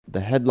the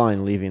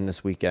headline leaving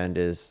this weekend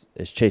is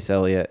Chase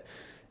Elliott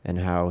and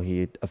how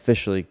he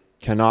officially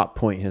cannot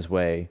point his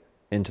way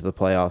into the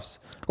playoffs.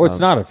 Well, it's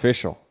not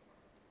official.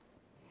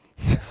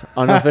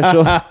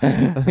 Unofficial.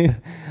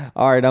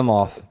 All right, I'm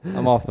off.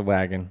 I'm off the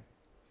wagon.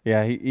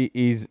 Yeah,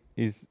 he's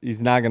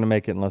not going to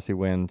make it unless he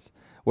wins,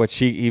 which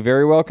he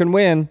very well can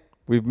win.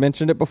 We've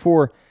mentioned it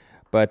before,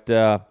 but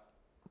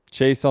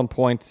Chase on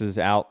points is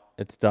out.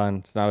 It's done.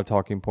 It's not a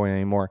talking point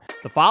anymore.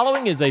 The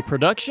following is a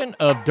production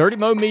of Dirty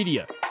Mo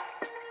Media.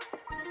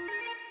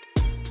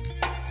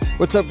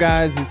 What's up,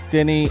 guys? It's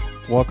Denny.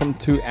 Welcome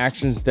to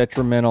Actions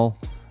Detrimental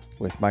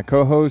with my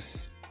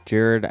co-host,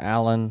 Jared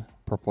Allen,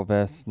 Purple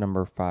Vest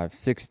number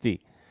 560.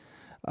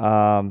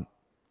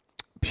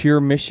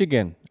 Pure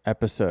Michigan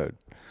episode.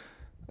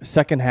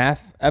 Second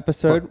half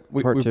episode.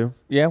 Part two.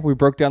 Yeah, we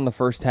broke down the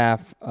first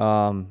half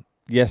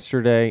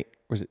yesterday.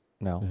 Was it?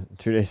 No.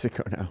 2 days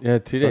ago now. Yeah,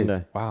 2 days.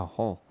 Sunday.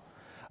 Wow.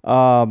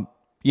 After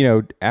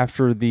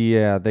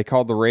they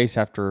called the race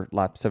after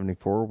lap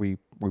 74, we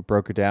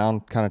broke it down,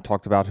 kind of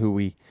talked about who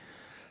we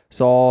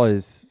saw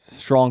as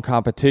strong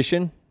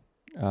competition.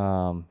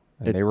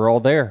 They were all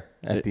there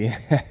at the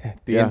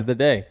end of the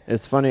day.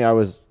 It's funny. I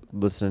was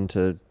listening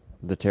to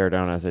the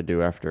teardown as I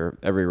do after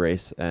every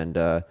race, and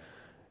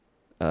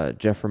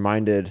Jeff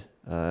reminded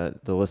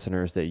the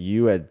listeners that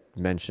you had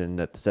mentioned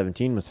that the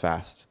 17 was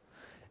fast.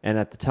 And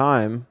at the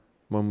time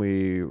when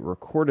we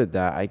recorded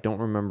that, I don't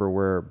remember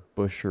where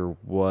Buescher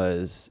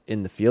was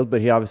in the field, but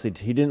he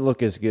didn't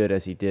look as good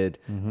as he did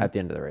at the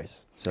end of the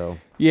race. So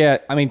yeah,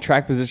 I mean,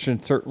 track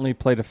position certainly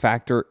played a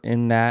factor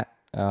in that.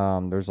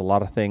 There's a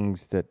lot of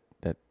things that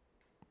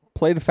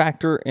played a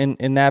factor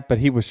in that, but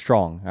he was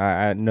strong.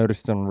 I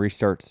noticed on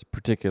restarts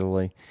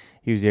particularly,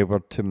 he was able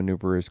to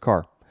maneuver his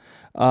car.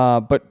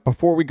 But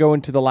before we go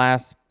into the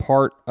last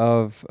part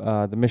of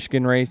the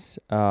Michigan race,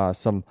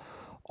 some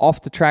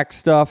off-the-track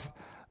stuff.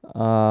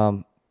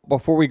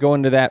 Before we go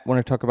into that, I want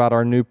to talk about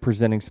our new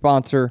presenting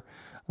sponsor.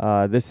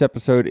 This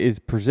episode is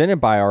presented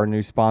by our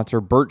new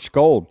sponsor, Birch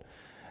Gold.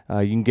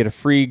 You can get a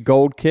free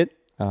gold kit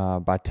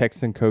by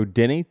texting code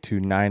Denny to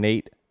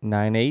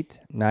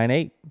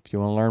 989898 if you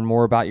want to learn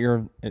more about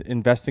your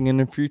investing in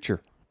the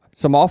future.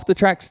 Some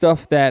off-the-track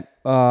stuff that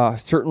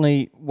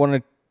certainly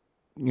want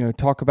to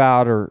talk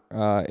about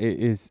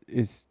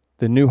is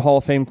the new Hall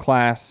of Fame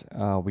class.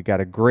 We got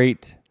a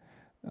great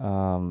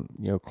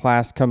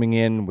class coming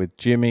in with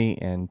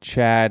Jimmy and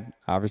Chad.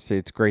 Obviously,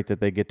 it's great that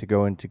they get to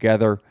go in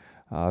together.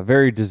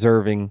 Very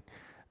deserving.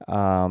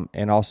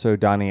 And also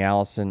Donnie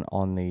Allison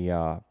on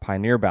the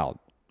Pioneer ballot.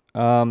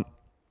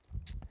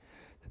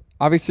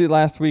 Obviously,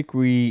 last week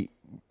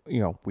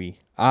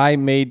I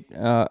made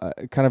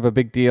kind of a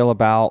big deal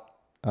about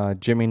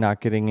Jimmy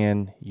not getting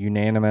in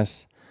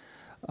unanimous.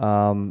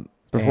 for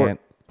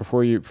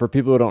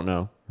people who don't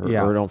know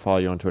or don't follow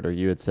you on Twitter,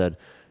 you had said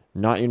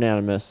not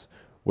unanimous.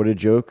 What a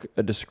joke,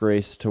 a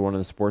disgrace to one of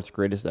the sport's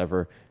greatest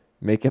ever.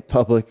 Make it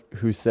public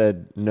who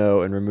said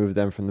no and remove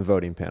them from the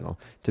voting panel.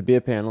 To be a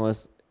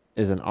panelist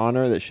is an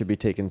honor that should be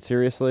taken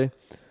seriously.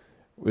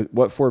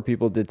 What four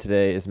people did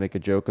today is make a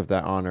joke of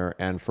that honor,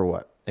 and for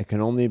what? It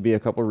can only be a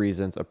couple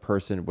reasons a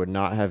person would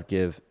not have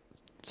give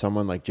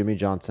someone like Jimmy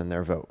Johnson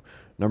their vote.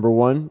 Number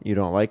one, you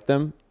don't like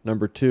them.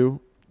 Number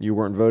two, you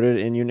weren't voted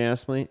in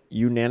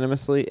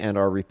unanimously and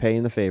are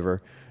repaying the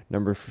favor.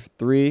 Number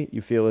three,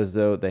 you feel as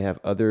though they have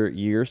other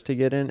years to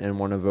get in and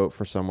want to vote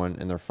for someone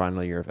in their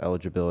final year of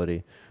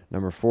eligibility.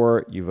 Number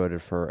four, you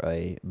voted for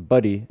a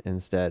buddy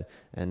instead.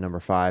 And number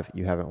five,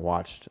 you haven't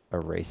watched a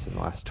race in the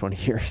last 20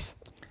 years.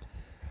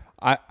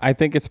 I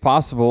think it's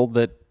possible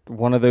that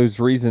one of those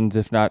reasons,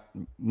 if not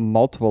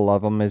multiple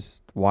of them,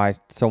 is why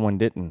someone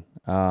didn't.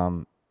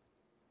 I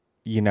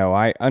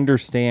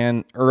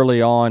understand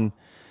early on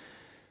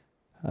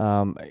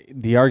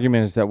the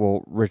argument is that,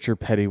 well, Richard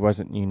Petty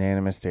wasn't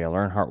unanimous, Dale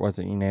Earnhardt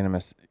wasn't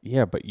unanimous.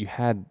 Yeah, but you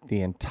had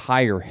the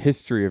entire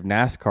history of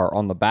NASCAR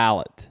on the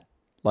ballot.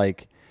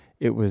 Like,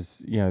 it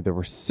was, there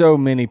were so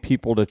many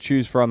people to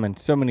choose from and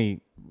so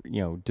many,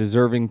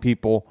 deserving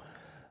people.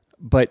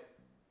 But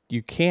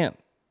you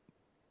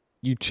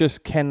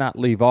just cannot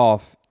leave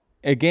off,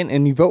 again,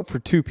 and you vote for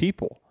two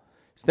people.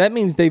 So that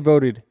means they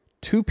voted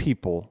two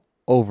people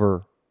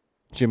over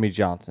Jimmy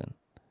Johnson.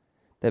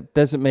 That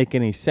doesn't make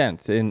any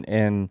sense.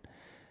 And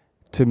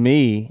to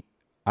me,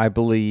 I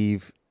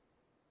believe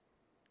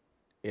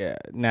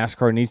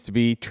NASCAR needs to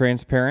be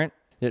transparent.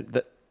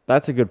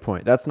 That's a good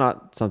point. That's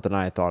not something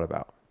I had thought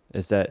about,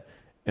 is that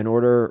in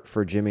order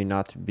for Jimmy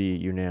not to be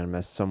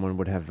unanimous, someone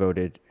would have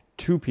voted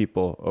two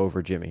people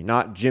over Jimmy,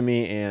 not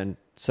Jimmy and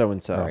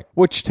so-and-so. Right.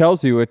 Which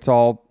tells you it's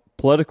all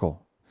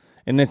political.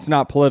 And it's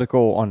not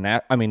political on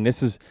that. I mean,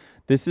 this is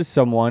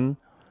someone,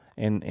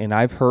 and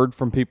I've heard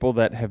from people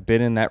that have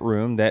been in that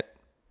room that,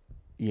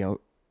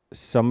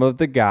 some of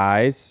the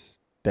guys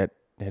that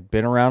had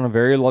been around a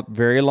very,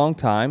 very long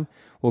time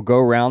will go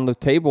around the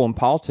table and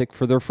politic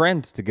for their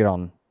friends to get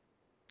on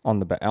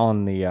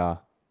the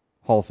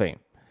Hall of Fame,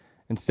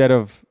 instead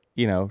of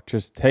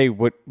just, hey,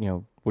 what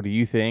do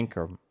you think,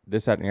 or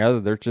this, that, and the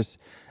other. They're just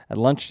at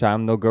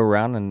lunchtime they'll go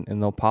around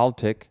and they'll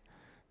politic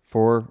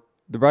for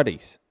the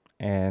buddies.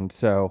 And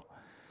so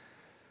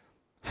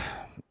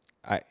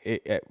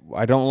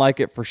I don't like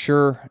it for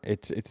sure.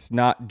 It's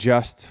not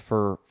just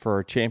for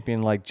a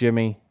champion like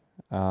Jimmy.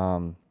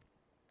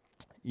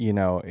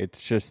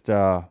 It's just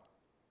it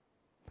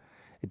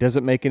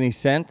doesn't make any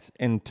sense.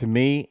 And to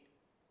me,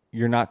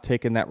 you're not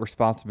taking that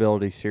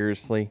responsibility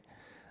seriously,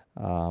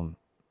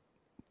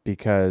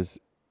 because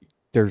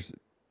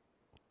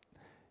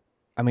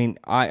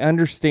I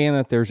understand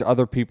that there's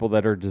other people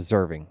that are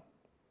deserving,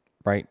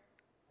 right?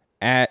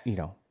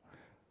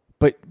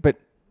 But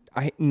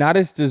not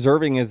as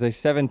deserving as a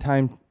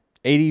 7-time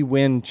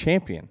 80-win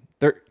champion.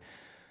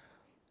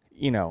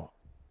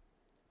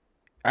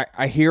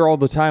 I hear all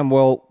the time,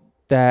 well,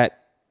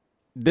 that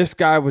this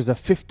guy was a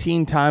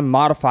 15-time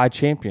modified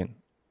champion.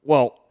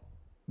 Well,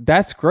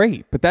 that's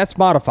great, but that's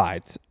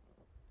modifieds,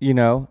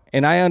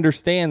 and I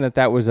understand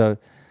that was a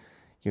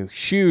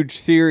huge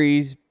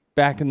series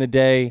back in the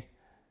day,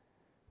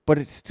 but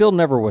it still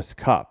never was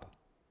Cup.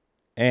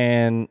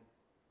 And,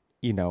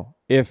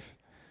 if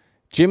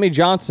Jimmy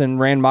Johnson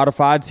ran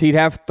modifieds, he'd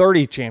have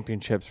 30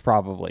 championships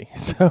probably.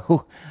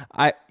 So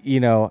I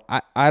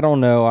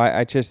don't know.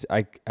 I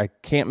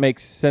can't make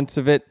sense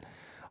of it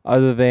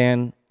other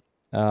than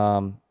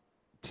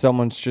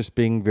someone's just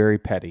being very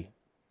petty.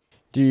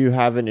 Do you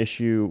have an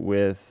issue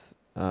with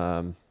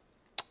the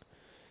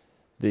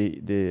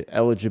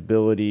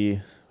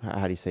eligibility?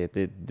 How do you say it?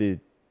 The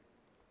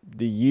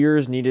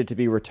years needed to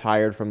be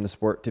retired from the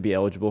sport to be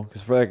eligible?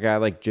 Because for a guy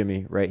like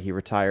Jimmy, right, he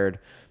retired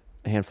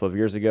a handful of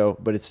years ago,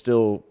 but it's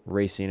still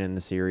racing in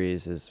the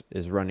series,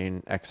 is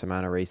running X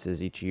amount of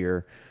races each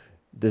year.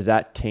 Does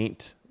that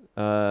taint,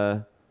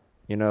 an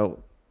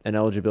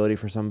eligibility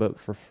for some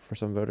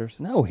voters?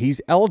 No,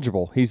 he's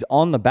eligible. He's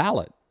on the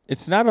ballot.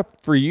 It's not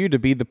up for you to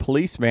be the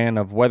policeman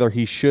of whether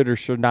he should or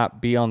should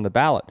not be on the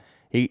ballot.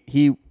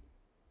 He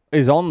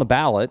is on the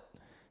ballot,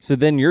 so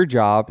then your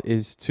job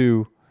is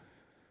to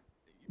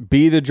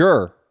be the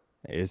juror.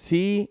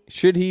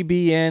 Should he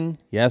be in?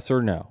 Yes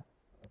or no?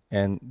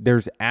 And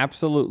there's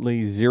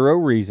absolutely zero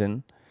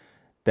reason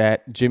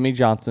that Jimmy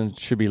Johnson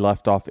should be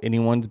left off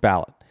anyone's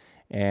ballot.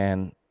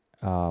 And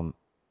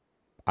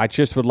I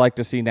just would like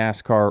to see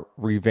NASCAR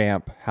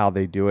revamp how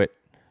they do it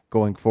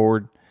going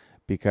forward,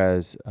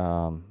 because,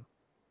 while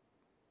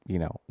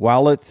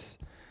it's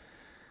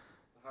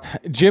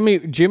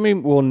Jimmy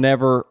will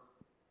never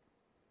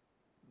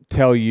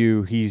tell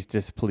you he's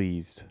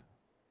displeased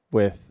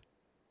with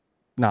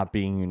not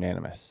being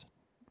unanimous.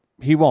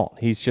 He won't.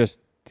 He's just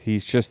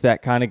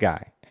that kind of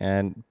guy.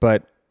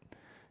 But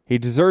he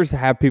deserves to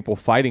have people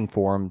fighting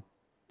for him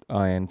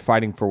and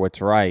fighting for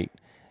what's right.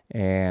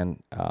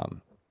 And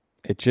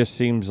it just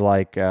seems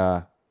like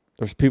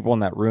there's people in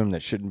that room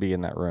that shouldn't be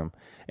in that room.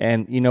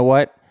 And you know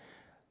what?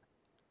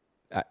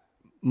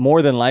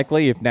 More than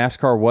likely, if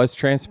NASCAR was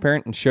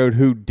transparent and showed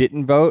who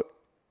didn't vote,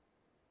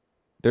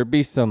 there'd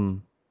be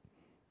some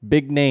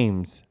big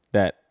names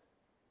that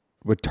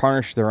would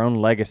tarnish their own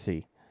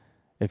legacy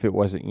if it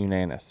wasn't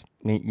unanimous,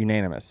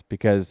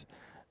 because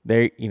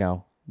they're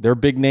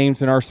big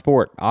names in our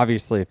sport,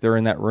 obviously, if they're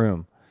in that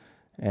room.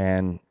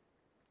 And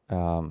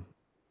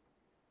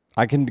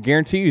I can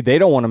guarantee you they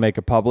don't want to make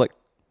it public,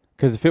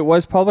 because if it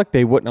was public,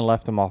 they wouldn't have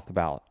left them off the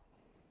ballot.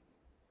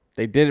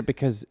 They did it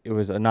because it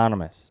was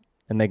anonymous,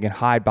 and they can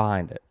hide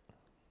behind it.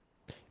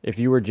 If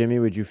you were Jimmy,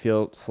 would you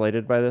feel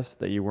slighted by this,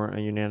 that you weren't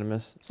a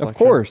unanimous selection? Of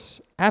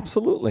course.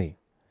 Absolutely.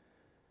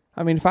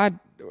 I mean, if I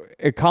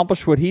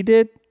accomplished what he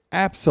did,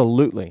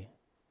 absolutely.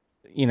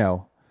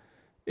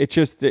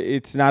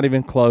 It's not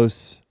even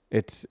close.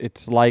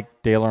 It's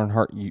like Dale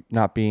Earnhardt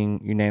not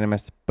being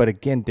unanimous. But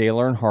again, Dale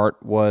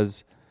Earnhardt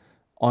was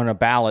on a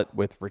ballot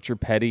with Richard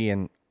Petty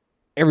and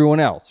everyone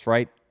else,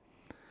 right?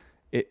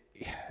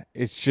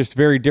 It's just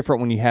very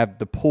different when you have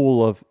the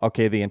pool of,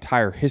 the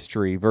entire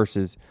history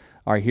versus,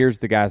 all right, here's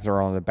the guys that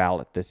are on the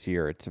ballot this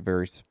year. It's a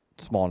very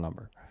small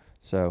number.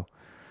 So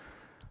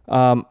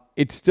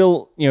it's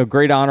still,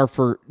 great honor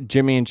for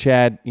Jimmy and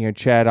Chad.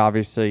 Chad,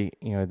 obviously,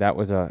 that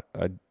was a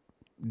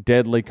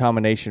deadly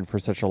combination for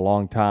such a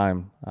long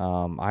time.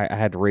 I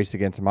had to race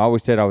against him. I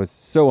always said I was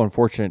so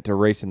unfortunate to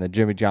race in the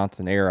Jimmy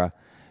Johnson era,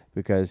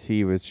 because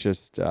he was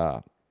just,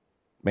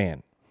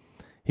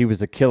 he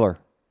was a killer.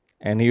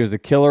 And he was a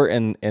killer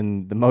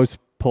in the most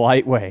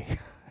polite way.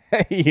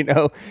 He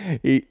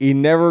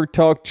never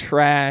talked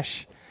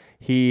trash.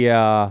 He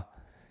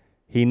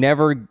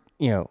never,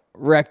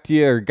 wrecked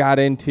you or got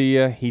into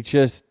you. He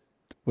just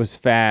was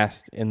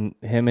fast, and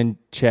him and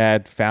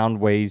Chad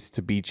found ways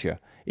to beat you.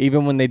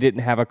 Even when they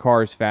didn't have a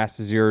car as fast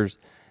as yours,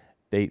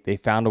 they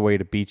found a way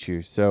to beat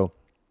you. So,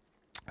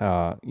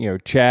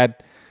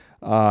 Chad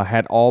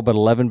had all but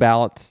 11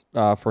 ballots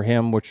for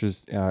him, which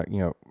was,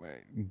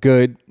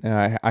 good.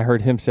 I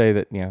heard him say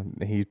that,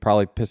 he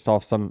probably pissed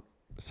off some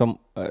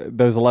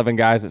those 11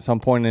 guys at some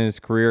point in his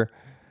career.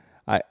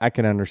 I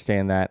can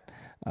understand that.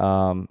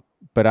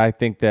 But I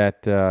think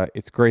that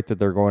it's great that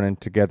they're going in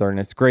together, and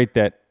it's great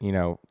that,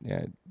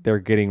 they're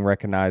getting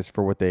recognized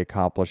for what they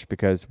accomplished,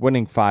 because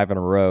winning 5 in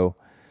a row,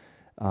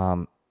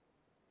 listen,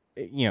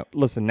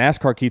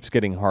 NASCAR keeps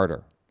getting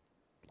harder.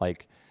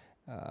 Like,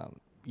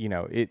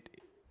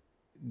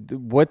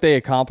 what they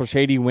accomplished,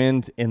 80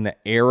 wins in the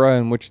era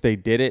in which they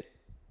did it,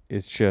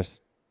 is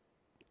just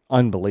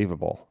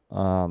unbelievable.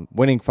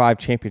 Winning 5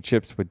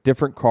 championships with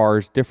different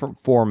cars,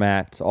 different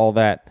formats, all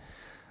that.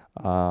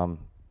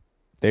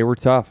 They were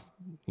tough.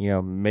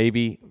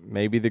 Maybe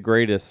the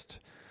greatest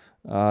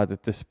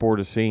that this sport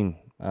has seen.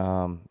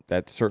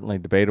 That's certainly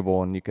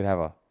debatable, and you could have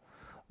a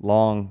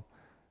long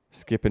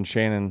Skip and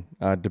Shannon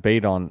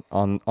debate on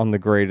the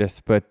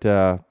greatest, but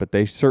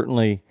they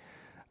certainly.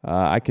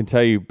 I can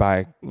tell you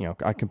I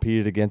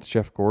competed against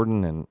Jeff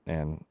Gordon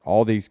and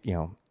all these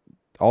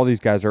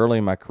guys early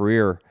in my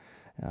career.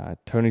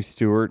 Tony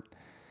Stewart,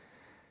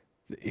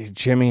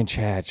 Jimmy and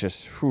Chad,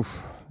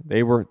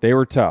 they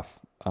were tough.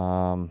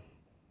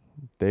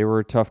 They were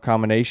a tough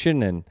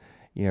combination, and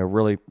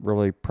really,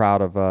 really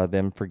proud of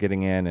them for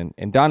getting in.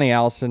 And Donnie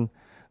Allison,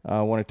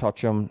 I want to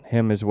touch on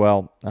him as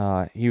well.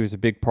 He was a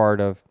big part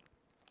of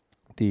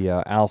the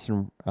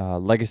Allison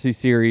Legacy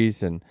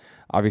Series, and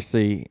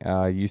obviously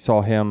you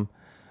saw him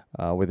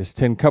with his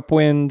 10 Cup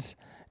wins,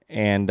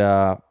 and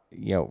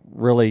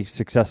really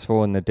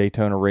successful in the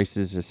Daytona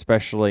races,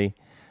 especially.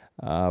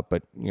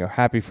 But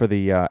happy for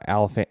the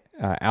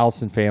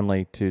Allison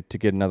family to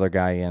get another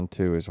guy in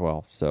too as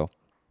well. So,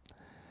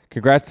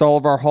 congrats to all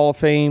of our Hall of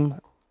Fame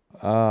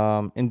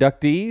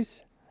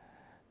inductees,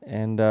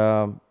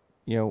 and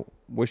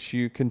wish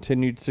you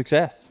continued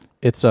success.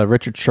 It's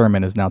Richard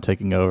Sherman is now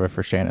taking over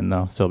for Shannon,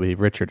 though, so it'll be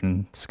Richard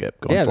and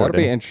Skip going forward. Yeah, that'll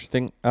be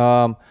interesting.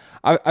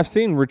 I've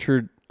seen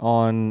Richard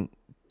on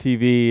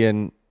TV,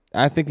 and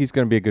I think he's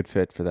going to be a good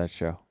fit for that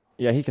show.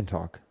 Yeah, he can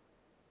talk.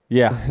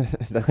 Yeah,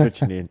 that's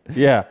what you need.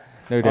 Yeah,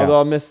 no doubt. Although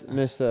I'll miss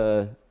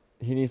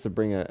he needs to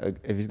bring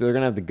if they're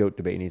gonna have the goat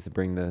debate, he needs to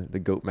bring the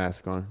goat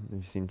mask on. Have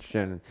you seen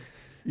Shannon?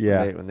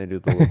 Yeah, when they do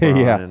the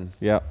LeBron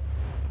yeah.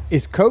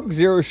 Is Coke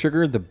Zero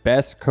Sugar the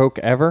best Coke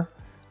ever?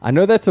 I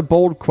know that's a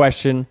bold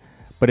question,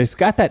 but it's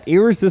got that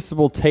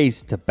irresistible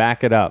taste to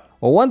back it up.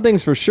 Well, one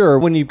thing's for sure,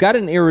 when you've got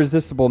an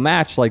irresistible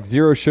match like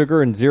zero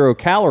sugar and 0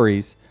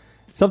 calories,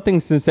 something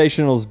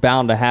sensational is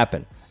bound to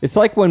happen. It's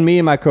like when me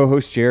and my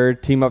co-host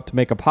Jared team up to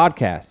make a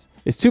podcast.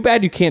 It's too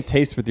bad you can't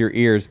taste with your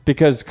ears,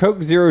 because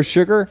Coke Zero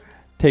Sugar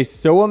tastes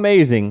so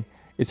amazing,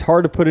 it's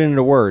hard to put it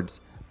into words.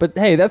 But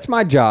hey, that's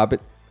my job,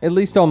 at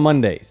least on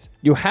Mondays.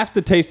 You have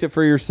to taste it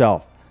for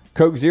yourself.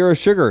 Coke Zero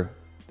Sugar,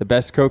 the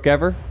best Coke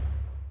ever.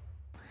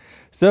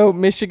 So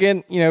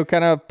Michigan,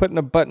 kind of putting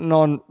a button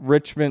on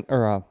Richmond.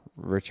 I'm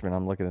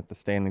looking at the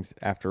standings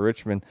after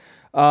Richmond.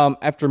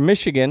 After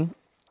Michigan,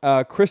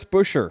 Chris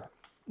Buescher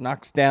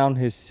knocks down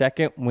his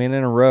 2nd win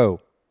in a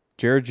row.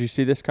 Jared, did you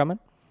see this coming?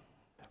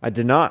 I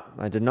did not.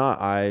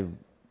 I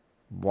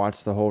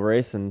watched the whole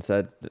race and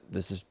said,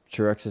 this is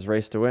Truex's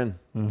race to win.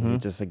 Mm-hmm. He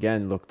just,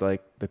 again, looked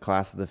like the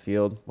class of the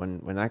field.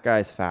 When that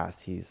guy's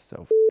fast, he's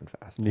so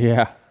fast.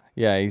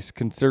 Yeah, he's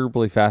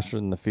considerably faster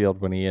than the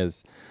field when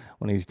he's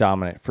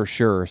dominant, for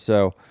sure.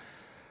 So,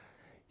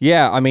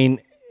 yeah, I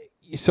mean,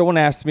 someone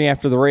asked me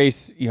after the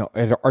race,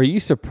 are you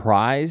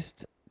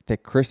surprised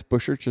that Chris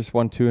Buescher just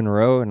won 2 in a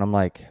row? And I'm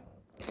like,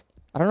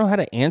 I don't know how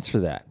to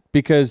answer that,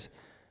 because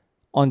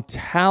on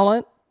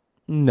talent,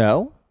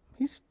 no,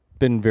 he's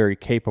been very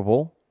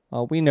capable.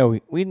 We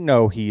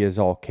know he is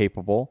all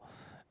capable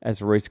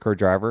as a race car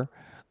driver.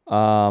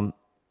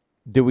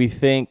 Do we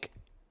think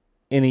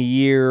in a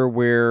year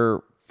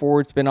where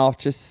Ford's been off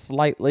just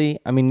slightly,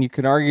 I mean, you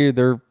can argue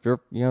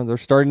they're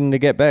starting to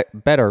get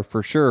better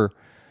for sure.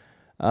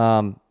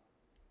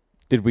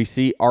 Did we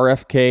see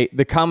RFK,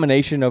 the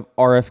combination of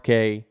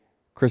RFK,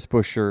 Chris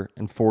Buescher,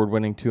 and Ford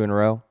winning 2 in a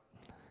row?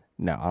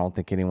 No, I don't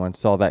think anyone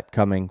saw that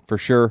coming for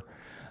sure.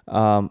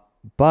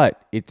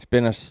 But it's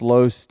been a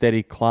slow,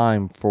 steady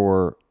climb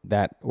for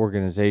that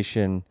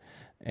organization.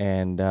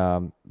 And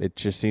it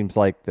just seems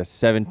like the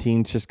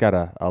 17's just got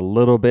a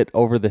little bit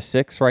over the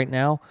 6 right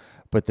now.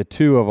 But the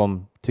 2 of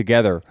them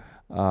together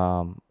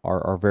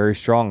are very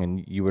strong.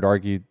 And you would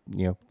argue,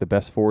 the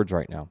best Fords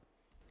right now.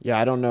 Yeah,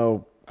 I don't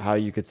know how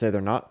you could say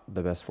they're not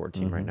the best Ford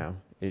team right now.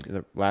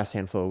 The last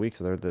handful of weeks,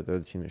 they're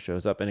the team that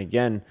shows up. And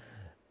again,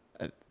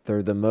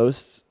 they're the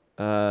most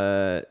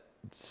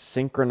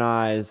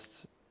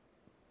synchronized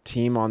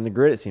team on the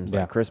grid, it seems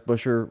like. Chris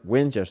Buescher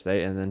wins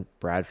yesterday, and then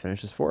Brad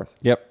finishes 4th.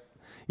 Yep.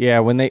 Yeah,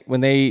 when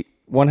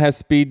one has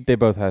speed, they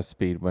both have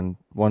speed. When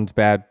one's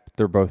bad,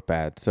 they're both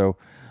bad. So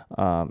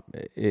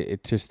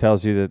it just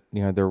tells you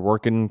that they're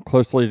working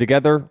closely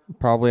together,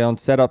 probably on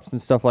setups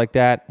and stuff like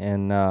that,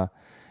 and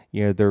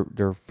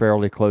they're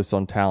fairly close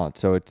on talent.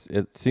 So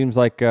it seems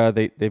like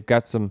they've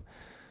got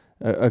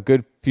a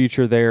good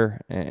future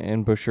there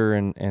in Buescher,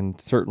 and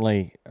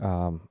certainly.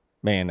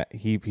 Man,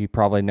 he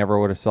probably never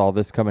would have saw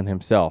this coming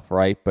himself,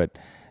 right? But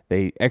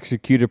they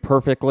executed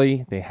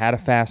perfectly. They had a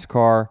fast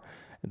car.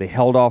 They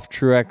held off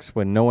Truex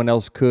when no one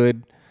else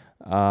could.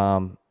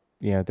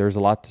 There's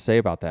a lot to say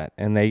about that.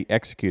 And they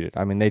executed.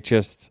 I mean, they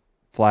just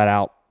flat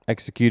out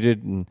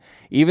executed. And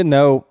even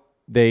though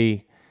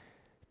they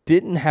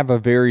didn't have a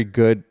very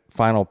good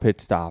final pit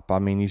stop, I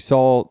mean, you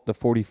saw the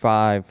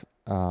 45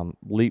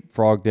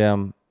 leapfrog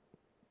them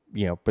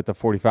but the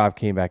 45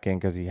 came back in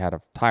because he had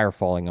a tire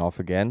falling off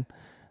again.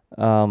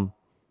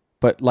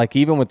 But like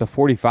even with the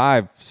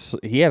 45,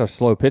 he had a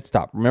slow pit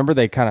stop. Remember,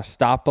 they kind of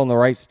stopped on the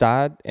right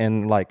side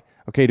and like,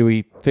 okay, do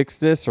we fix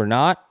this or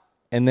not?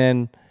 And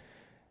then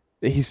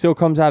he still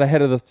comes out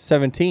ahead of the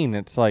 17.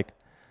 It's like,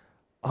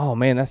 oh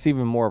man, that's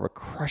even more of a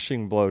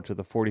crushing blow to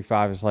the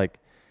 45. It's like,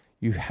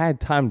 you had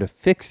time to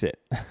fix it,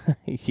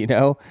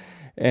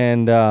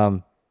 and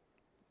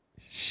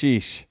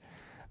sheesh.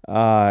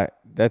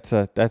 That's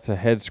a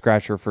head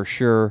scratcher for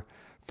sure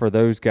for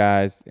those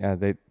guys.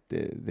 They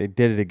did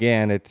it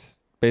again. It's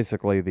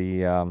basically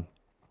the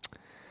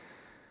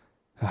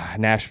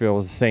Nashville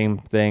was the same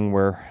thing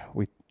where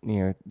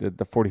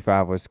the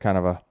 45 was kind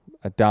of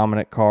a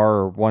dominant car,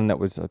 or one that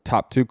was a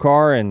top 2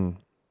 car, and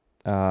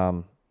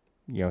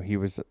he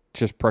was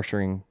just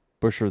pressuring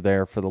Buescher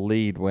there for the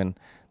lead when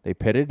they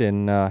pitted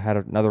and had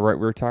another right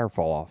rear tire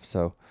fall off.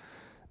 So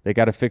they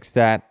got to fix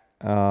that.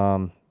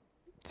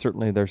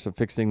 Certainly there's some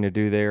fixing to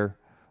do there,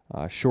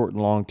 short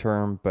and long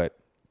term, but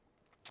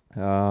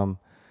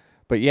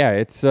yeah,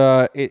 it's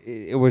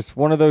it was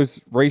one of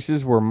those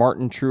races where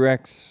Martin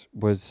Truex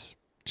was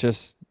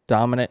just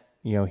dominant.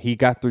 He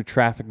got through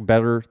traffic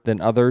better than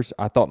others.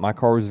 I thought my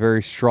car was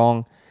very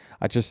strong.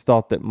 I just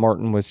thought that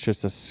Martin was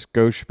just a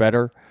skosh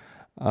better.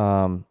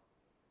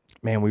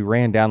 Man, we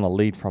ran down the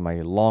lead from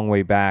a long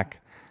way back.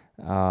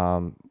 I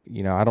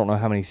don't know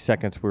how many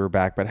seconds we were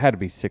back, but it had to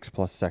be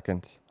 6+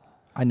 seconds.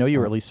 I know you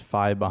were at least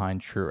 5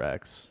 behind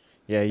Truex.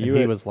 Yeah, he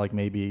was like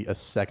maybe a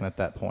second at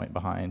that point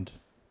behind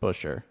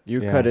Buescher.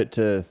 You cut it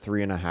to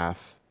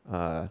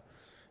 3.5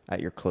 at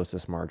your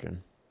closest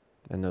margin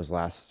in those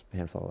last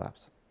handful of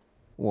laps.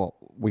 Well,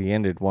 we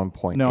ended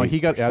 1.8. No,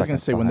 he got. I was going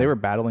to say when they were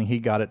battling, he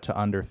got it to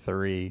under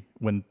 3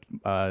 when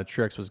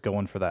Truex was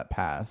going for that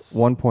pass.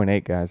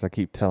 1.8, guys. I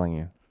keep telling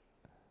you,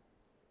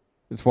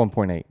 it's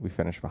 1.8. We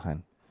finished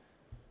behind.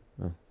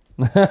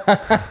 No,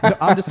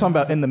 I'm just talking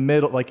about in the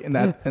middle, like in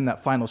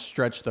that final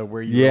stretch though,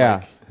 where you were,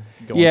 like,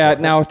 going for it.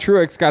 Now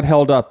Truex got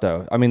held up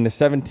though. I mean, the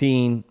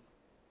 17,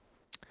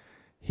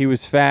 he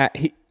was fat.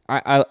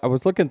 I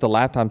was looking at the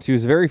lap times. He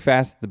was very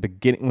fast at the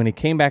beginning when he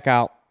came back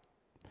out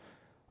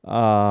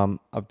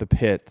of the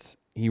pits.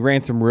 He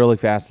ran some really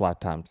fast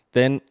lap times.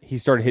 Then he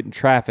started hitting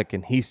traffic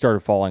and he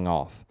started falling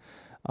off.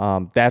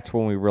 That's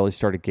when we really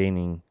started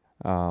gaining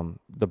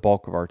the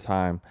bulk of our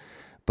time.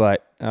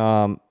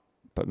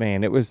 But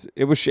man, it was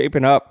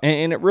shaping up,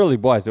 and it really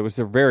was. It was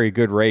a very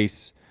good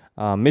race.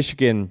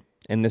 Michigan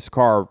and this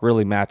car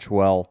really match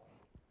well,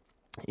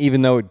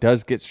 even though it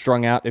does get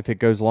strung out if it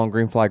goes long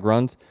green flag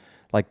runs.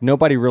 Like,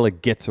 nobody really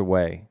gets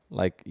away.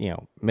 Like,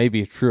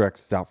 maybe if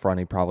Truex is out front,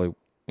 he probably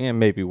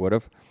maybe would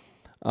have.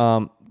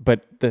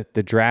 But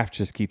the draft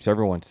just keeps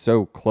everyone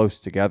so close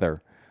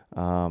together.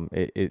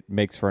 It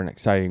makes for an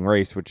exciting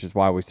race, which is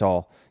why we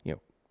saw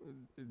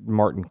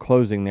Martin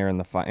closing there in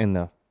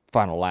the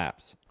final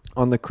laps.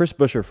 On the Chris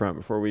Buescher front,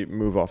 before we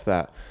move off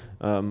that,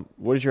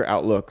 what is your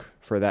outlook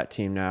for that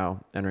team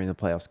now entering the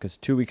playoffs? Because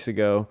 2 weeks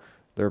ago,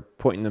 they're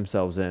putting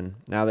themselves in.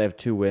 Now they have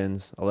 2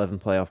 wins, 11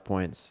 playoff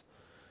points.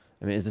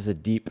 I mean, is this a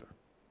deep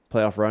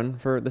playoff run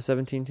for the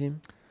 17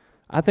 team?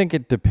 I think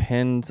it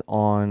depends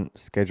on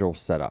schedule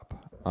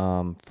setup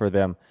for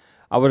them.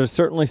 I would have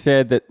certainly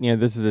said that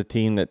this is a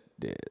team that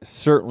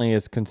certainly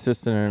is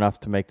consistent enough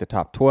to make the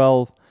top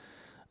 12.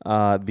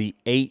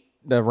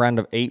 The round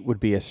of 8 would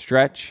be a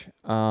stretch,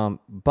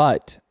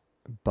 but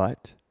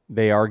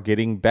they are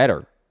getting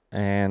better,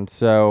 and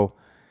so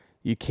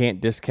you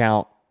can't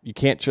discount. You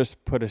can't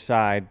just put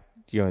aside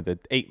the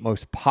 8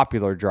 most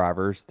popular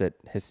drivers that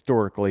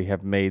historically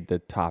have made the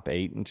top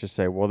 8 and just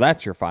say, well,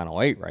 that's your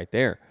final 8 right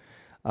there.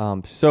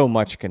 So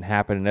much can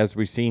happen, and as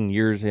we've seen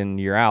years in,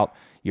 year out,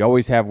 you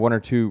always have 1 or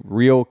 2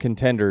 real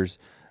contenders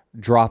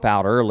drop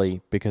out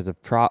early because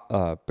of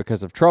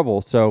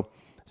trouble. So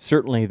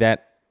certainly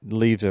that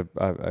leaves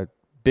a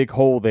big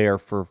hole there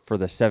for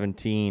the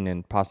 17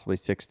 and possibly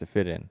 6 to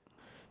fit in.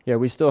 Yeah,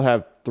 we still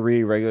have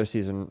 3 regular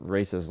season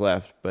races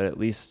left, but at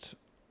least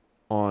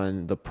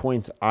on the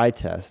points eye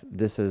test,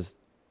 this has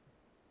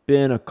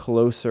been a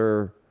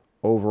closer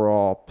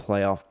overall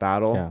playoff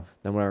battle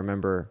than what I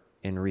remember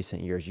in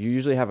recent years. You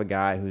usually have a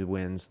guy who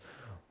wins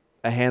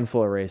a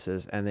handful of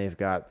races and they've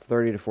got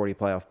 30 to 40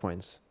 playoff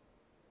points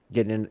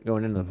going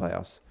into the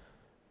playoffs.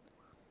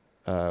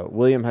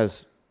 William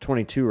has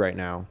 22 right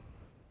now,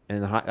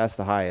 and that's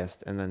the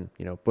highest. And then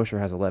Buescher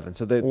has 11.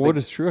 So what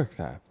does Truex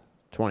have?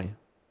 20,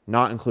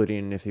 not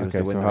including if he was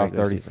to win the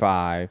regular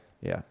 35.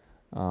 Season.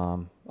 Yeah.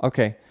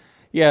 Okay.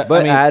 Yeah,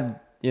 but add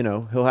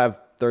he'll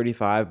have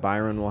 35.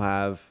 Byron will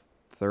have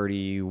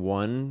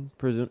 31,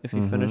 if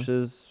he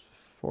finishes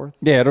 4th.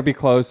 Yeah, it'll be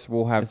close. It's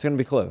going to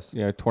be close.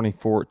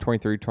 24,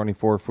 23,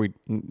 24 if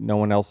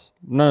none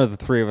of the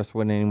 3 of us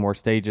win any more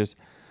stages.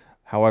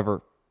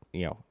 However,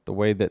 the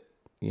way that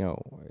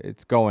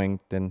it's going,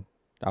 then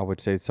I would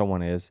say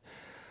someone is.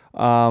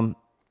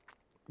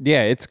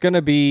 It's going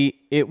to be.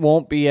 It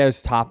won't be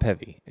as top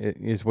heavy.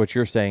 Is what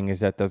you're saying? Is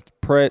that the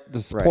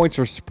points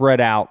are spread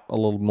out a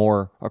little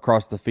more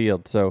across the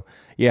field? So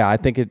I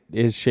think it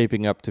is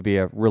shaping up to be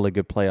a really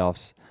good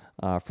playoffs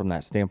from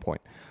that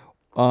standpoint.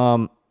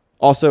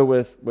 Also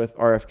with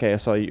RFK, I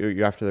saw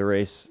you after the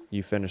race,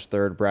 you finished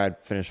third, Brad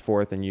finished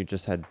fourth, and you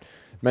just had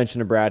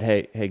mentioned to Brad,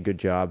 hey, good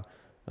job.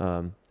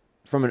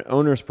 From an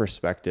owner's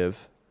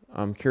perspective,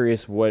 I'm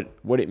curious what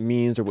it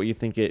means or what you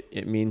think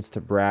it means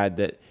to Brad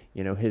that,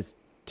 his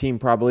team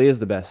probably is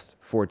the best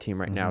Ford team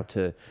right now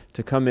to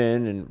come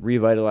in and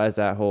revitalize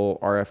that whole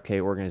RFK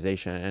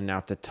organization and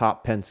now to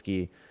top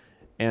Penske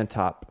and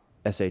top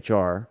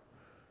SHR.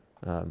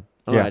 I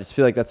just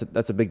feel like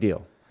that's a big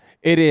deal.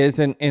 It is,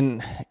 and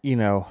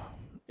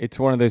it's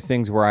one of those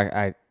things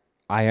where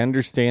I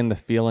understand the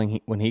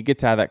feeling. When he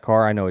gets out of that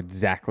car, I know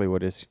exactly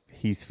what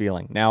he's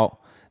feeling. Now,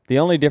 the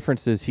only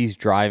difference is he's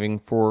driving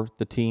for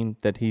the team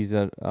that he's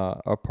a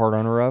part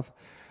owner of,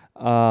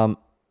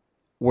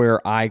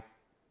 where I,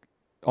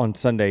 on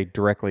Sunday,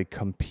 directly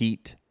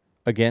compete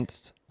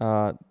against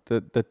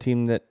the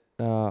team that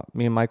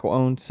me and Michael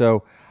own.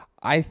 So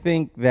I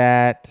think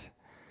that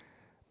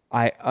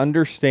I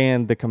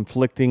understand the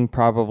conflicting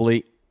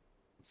probably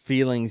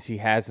feelings he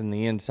has in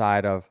the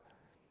inside of,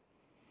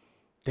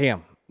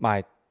 damn,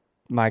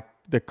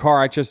 the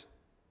car I just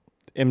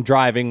am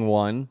driving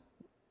won.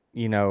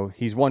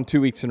 He's won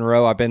 2 weeks in a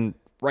row. I've been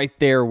right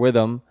there with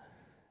him.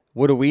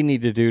 What do we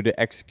need to do to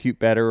execute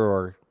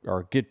better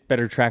or get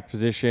better track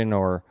position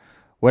or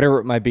whatever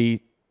it might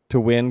be to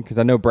win? Because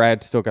I know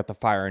Brad's still got the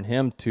fire in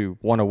him to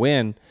want to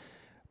win.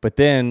 But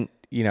then,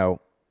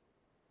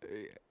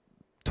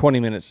 20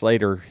 minutes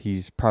later,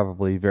 he's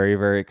probably very,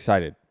 very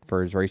excited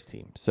for his race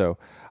team. So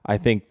I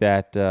think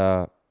that,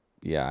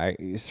 I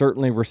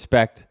certainly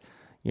respect,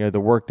 the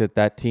work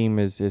that team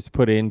is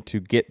put in to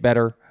get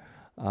better.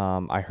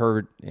 I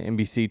heard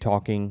NBC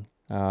talking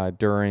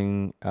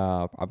during,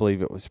 I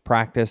believe it was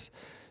practice,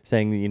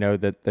 saying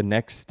that the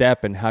next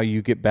step in how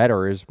you get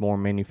better is more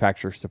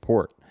manufacturer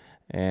support.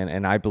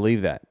 And I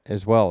believe that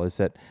as well, is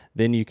that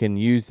then you can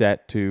use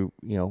that to,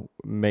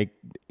 make,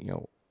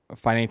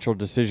 financial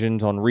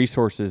decisions on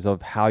resources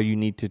of how you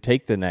need to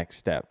take the next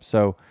step.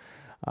 So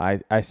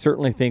I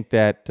certainly think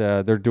that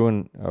they're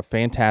doing a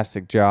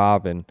fantastic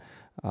job. And,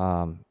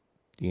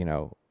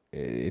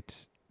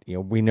 it's,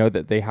 we know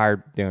that they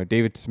hired,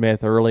 David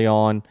Smith early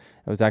on.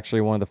 It was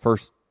actually one of the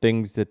first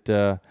things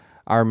that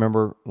I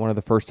remember, one of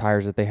the first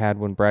hires that they had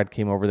when Brad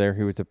came over there.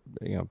 He was a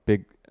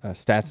big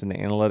stats and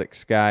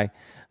analytics guy.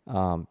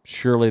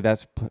 Surely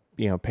that's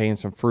paying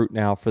some fruit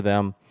now for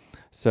them.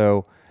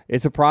 So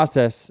it's a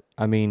process.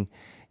 I mean,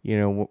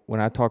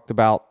 when I talked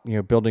about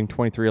building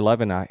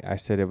 2311, I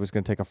said it was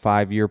going to take a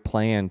 5-year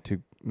plan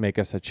to make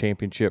us a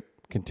championship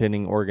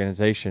contending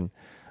organization.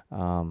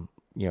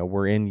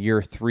 We're in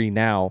year 3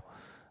 now.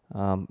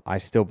 I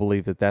still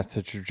believe that that's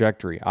the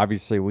trajectory.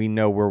 Obviously, we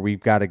know where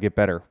we've got to get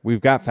better. We've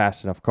got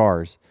fast enough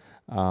cars,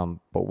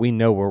 but we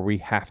know where we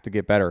have to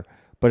get better.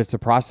 But it's a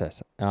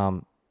process.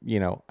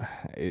 You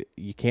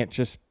can't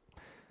just,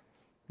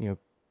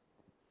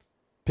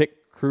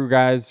 pick crew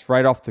guys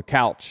right off the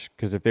couch,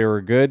 because if they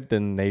were good,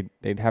 then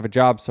they'd have a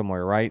job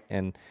somewhere, right?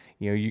 And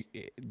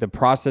the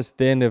process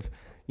then of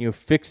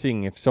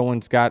fixing if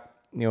someone's got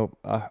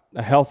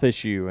a health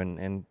issue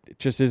and it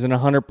just isn't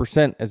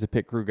 100% as a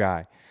pit crew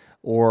guy,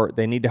 or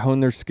they need to hone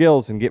their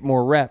skills and get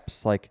more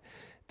reps. Like,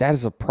 that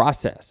is a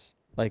process.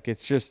 Like,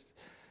 it's just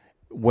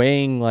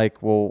weighing,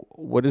 like, well,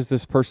 what is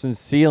this person's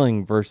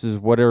ceiling versus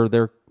what are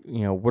their,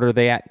 what are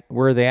they at?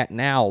 Where are they at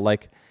now?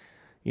 Like,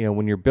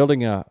 when you're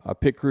building a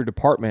pit crew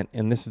department,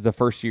 and this is the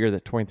first year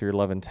that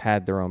 2311's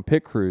had their own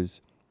pit crews,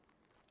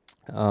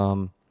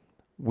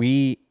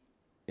 we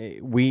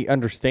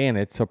understand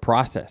it's a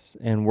process,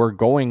 and we're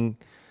going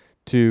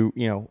to,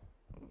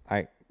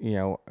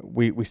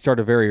 we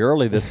started very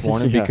early this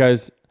morning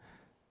because,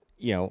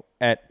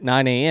 at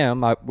 9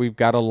 a.m., we've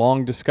got a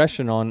long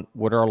discussion on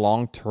what our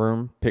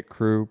long-term pit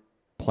crew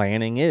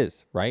planning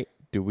is, right?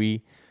 Do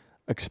we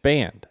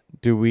expand?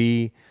 Do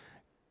we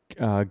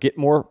get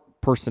more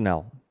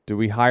personnel? Do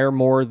we hire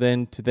more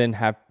than to then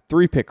have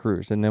 3 pit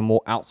crews, and then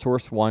we'll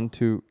outsource one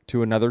to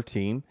another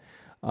team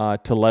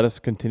to let us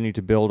continue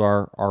to build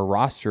our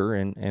roster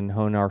and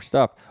hone our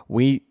stuff?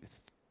 We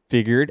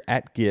figured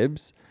at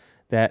Gibbs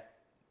that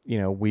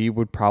we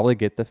would probably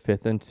get the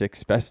 5th and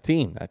 6th best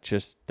team.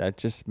 That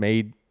just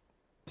made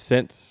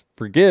sense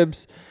for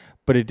Gibbs,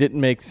 but it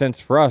didn't make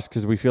sense for us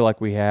because we feel like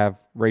we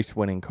have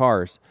race-winning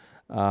cars.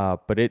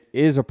 But it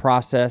is a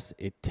process.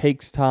 It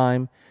takes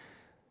time.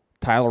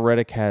 Tyler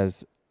Reddick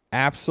has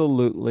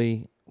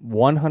absolutely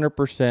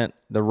 100%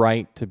 the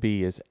right to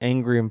be as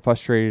angry and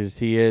frustrated as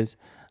he is.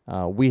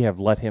 We have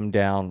let him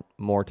down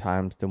more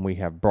times than we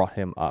have brought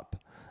him up,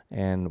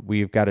 and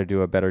we've got to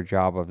do a better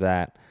job of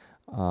that.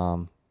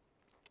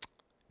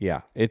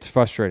 It's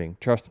frustrating.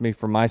 Trust me,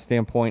 from my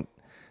standpoint,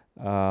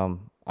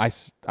 I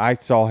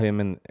saw him,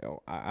 and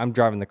I'm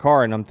driving the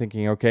car, and I'm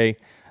thinking, okay,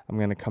 I'm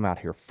going to come out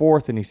here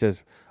 4th, and he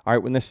says, all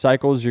right, when this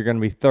cycles, you're going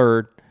to be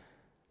 3rd,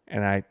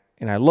 and I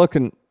look,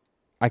 and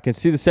I can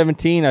see the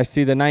 17, I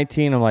see the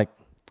 19, I'm like,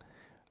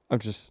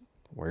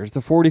 where's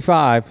the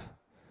 45?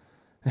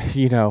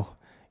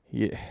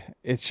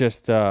 It's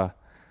just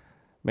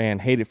man,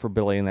 hate it for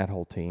Billy and that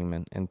whole team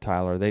and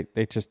Tyler.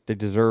 They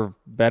deserve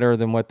better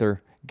than what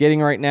they're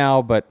getting right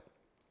now, but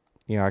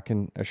I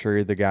can assure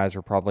you the guys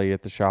are probably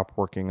at the shop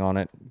working on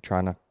it,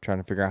 trying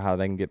to figure out how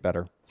they can get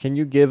better. Can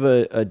you give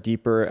a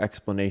deeper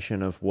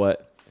explanation of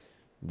what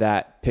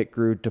that pit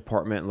crew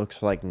department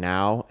looks like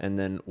now, and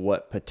then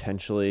what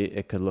potentially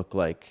it could look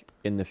like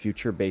in the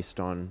future based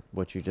on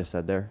what you just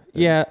said there?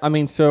 Yeah, I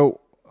mean, so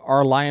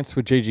our alliance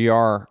with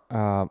JGR,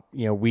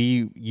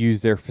 we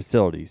use their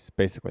facilities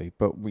basically,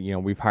 but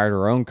we've hired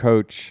our own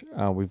coach.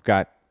 We've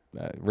got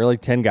really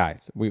 10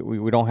 guys.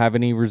 We don't have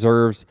any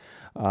reserves.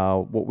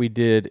 What we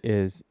did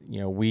is,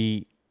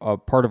 we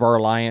part of our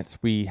alliance,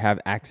 we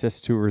have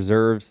access to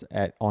reserves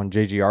on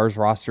JGR's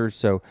rosters.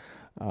 So,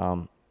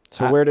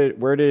 where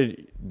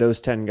did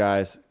those 10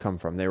 guys come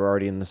from? They were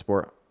already in the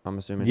sport, I'm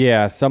assuming.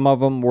 Yeah, some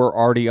of them were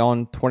already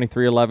on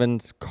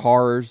 2311's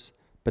cars,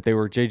 but they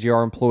were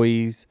JGR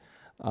employees.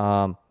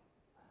 I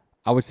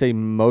would say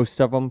most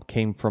of them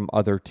came from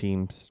other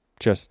teams.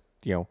 Just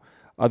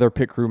other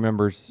pit crew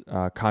members'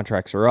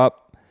 contracts are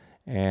up,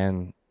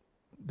 and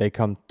they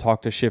come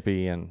talk to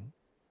Shippy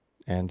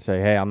and say,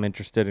 "Hey, I'm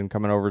interested in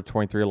coming over to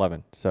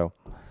 2311." So,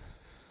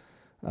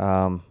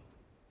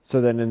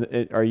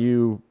 then are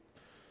you?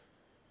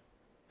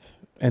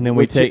 And then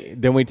we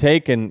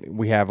take and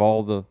we have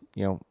all the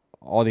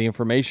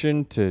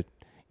information to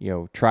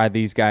try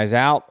these guys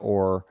out,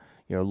 or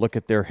look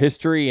at their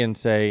history and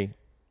say,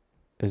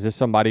 is this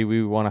somebody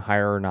we want to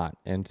hire or not?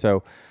 And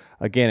so,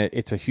 again,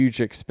 it's a huge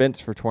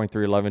expense for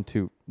 2311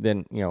 to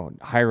then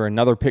hire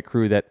another pit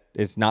crew that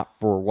is not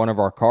for one of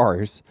our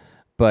cars,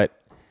 but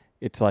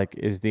it's like,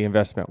 is the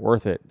investment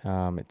worth it?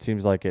 It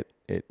seems like it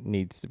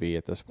needs to be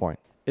at this point.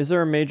 Is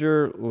there a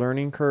major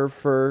learning curve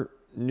for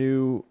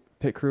new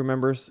pit crew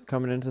members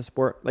coming into the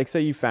sport? Like,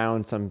 say you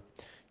found some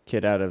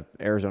kid out of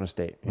Arizona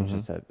State who's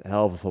just a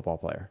hell of a football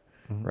player,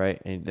 right?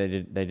 And they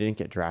didn't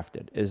get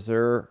drafted. Is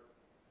there,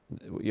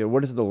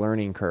 what is the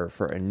learning curve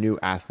for a new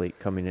athlete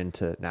coming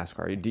into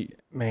NASCAR?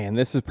 Man,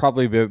 this is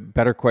probably a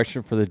better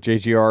question for the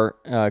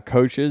JGR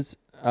coaches.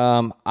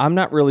 I'm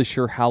not really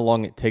sure how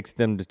long it takes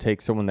them to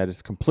take someone that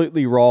is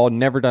completely raw,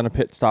 never done a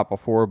pit stop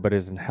before, but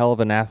is a hell of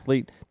an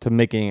athlete, to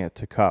making it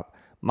to Cup.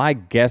 My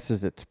guess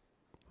is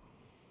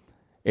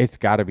it's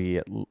got to be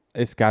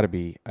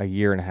a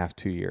year and a half,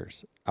 2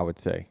 years, I would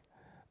say.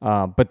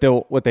 But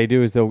what they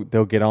do is they'll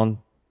get on,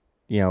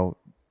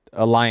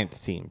 alliance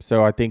team.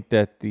 So I think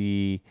that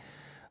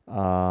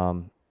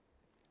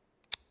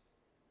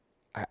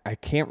I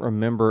can't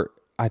remember.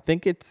 I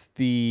think it's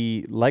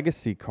the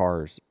Legacy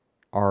cars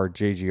are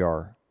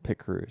JGR pit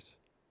crews.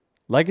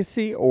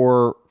 Legacy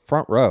or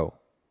Front Row,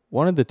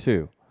 one of the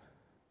two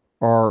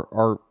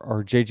are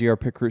JGR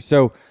pit crews.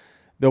 So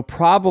they'll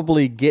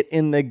probably get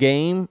in the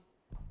game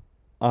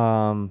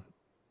in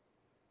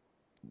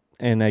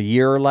a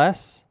year or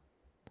less,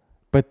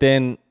 but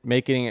then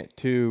making it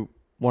to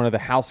one of the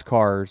house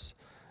cars,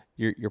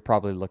 you're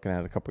probably looking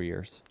at a couple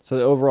years. So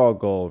the overall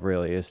goal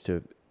really is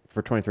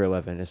for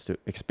 2311 is to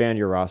expand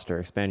your roster,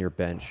 expand your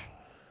bench,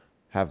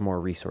 have more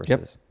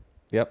resources.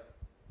 Yep.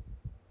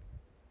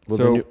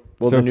 So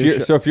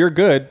if you're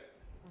good,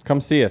 come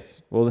see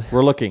us.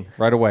 We're looking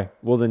right away.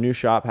 Will the new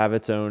shop have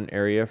its own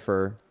area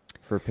for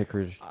pit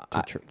crews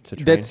to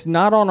train? That's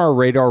not on our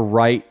radar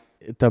right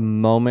at the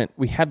moment.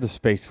 We have the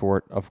space for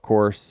it, of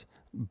course,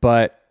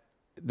 but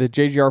the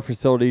JGR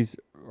facilities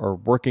are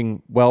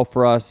working well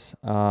for us.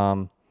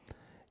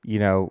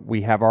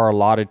 We have our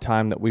allotted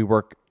time that we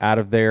work out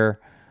of there.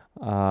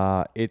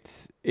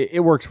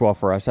 It works well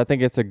for us. I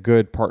think it's a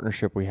good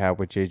partnership we have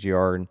with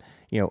JGR. And,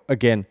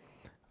 again,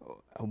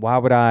 why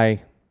would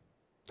I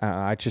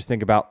just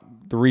think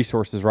about the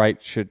resources,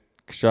 right? Should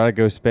I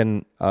go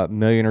spend $1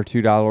 million or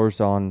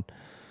 $2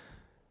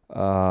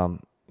 on,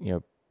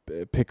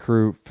 pit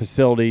crew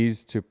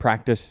facilities to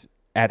practice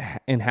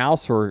at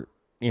in-house, or,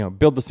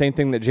 build the same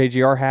thing that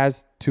JGR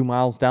has 2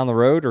 miles down the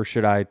road? Or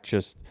should I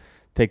just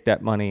take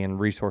that money and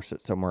resource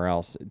it somewhere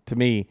else? To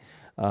me,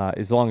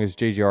 as long as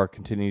JGR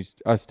continues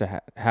us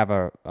to have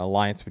a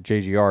alliance with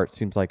JGR, it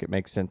seems like it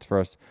makes sense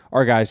for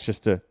our guys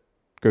just to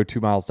go 2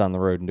 miles down the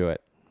road and do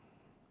it.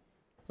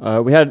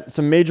 We had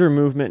some major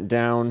movement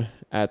down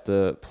at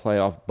the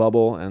playoff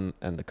bubble and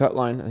the cut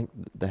line. I think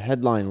the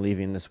headline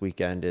leaving this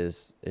weekend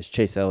is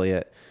Chase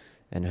Elliott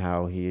and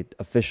how he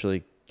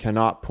officially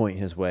cannot point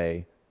his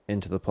way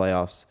into the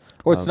playoffs.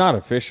 Well, it's not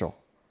official.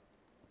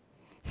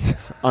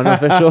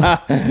 Unofficial?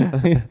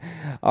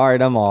 All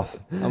right, I'm off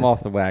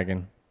the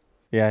wagon.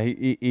 Yeah,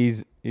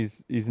 he's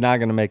not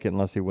going to make it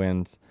unless he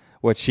wins,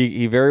 which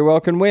he very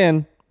well can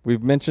win.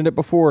 We've mentioned it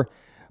before,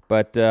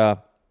 but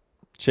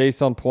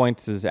Chase on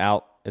points is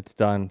out. It's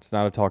done. It's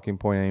not a talking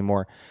point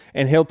anymore.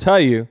 And he'll tell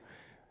you,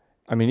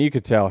 I mean, you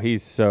could tell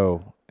he's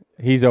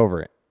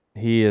over it.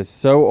 He is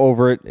so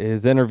over it.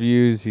 His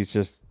interviews,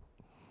 he's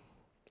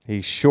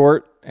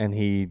short, and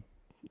he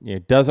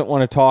doesn't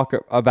want to talk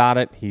about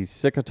it. He's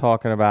sick of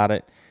talking about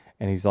it.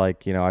 And he's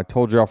like, I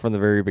told y'all from the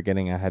very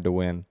beginning I had to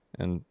win,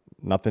 and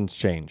nothing's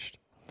changed.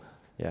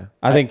 Yeah.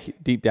 I think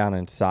deep down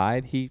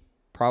inside, he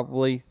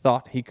probably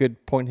thought he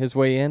could point his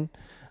way in.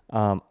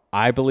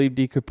 I believed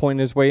he could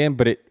point his way in,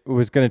 but it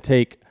was going to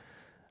take,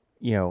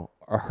 a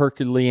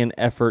Herculean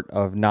effort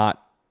of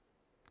not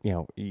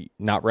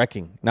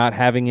wrecking, not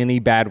having any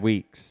bad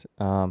weeks.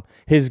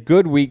 His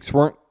good weeks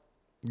weren't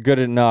good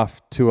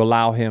enough to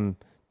allow him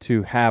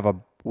to have a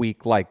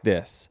week like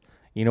this.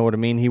 You know what I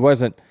mean? He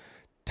wasn't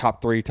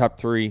top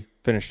three,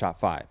 finish top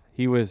 5.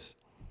 He was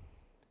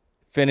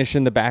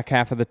finishing the back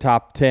half of the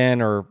top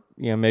 10 or,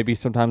 maybe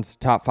sometimes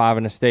top 5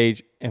 in a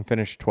stage and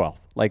finish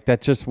 12th. Like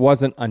that just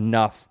wasn't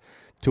enough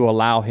to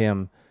allow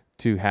him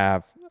to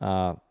have,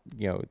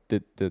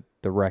 the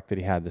wreck that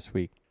he had this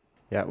week.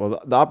 Yeah, well,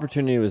 the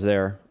opportunity was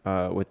there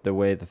with the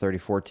way the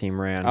 34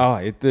 team ran.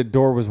 Oh, the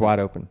door was wide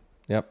open.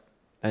 Yep.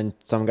 And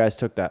some guys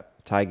took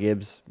that. Ty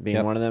Gibbs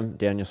being one of them.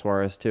 Daniel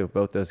Suarez, too.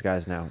 Both those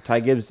guys now.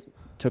 Ty Gibbs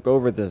took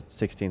over the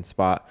 16th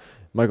spot.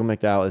 Michael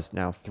McDowell is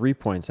now 3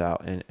 points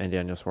out, and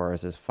Daniel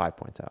Suarez is 5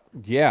 points out.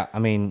 Yeah, I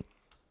mean,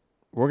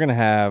 we're going to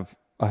have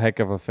a heck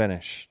of a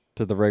finish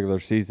to the regular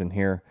season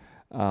here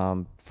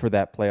for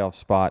that playoff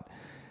spot.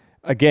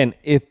 Again,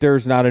 if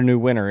there's not a new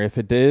winner, if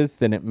it is,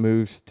 then it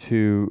moves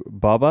to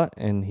Bubba,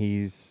 and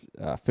he's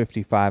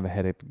 55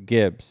 ahead of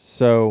Gibbs.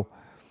 So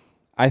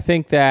I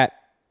think that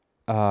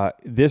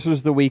this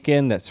was the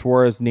weekend that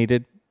Suarez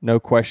needed, no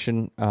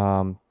question.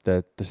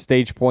 The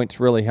stage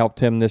points really helped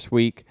him this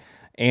week,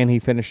 and he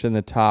finished in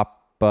the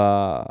top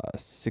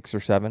 6 or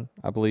 7,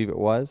 I believe it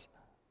was.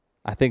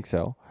 I think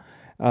so.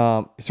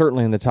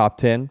 Certainly in the top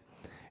 10.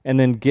 And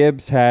then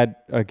Gibbs had,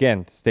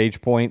 again,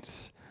 stage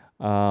points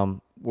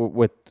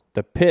with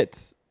the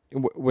pits,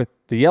 with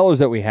the yellows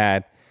that we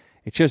had.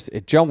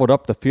 It jumbled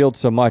up the field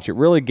so much. It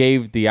really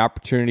gave the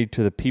opportunity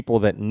to the people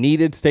that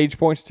needed stage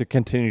points to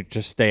continue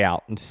to stay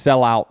out and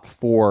sell out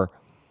for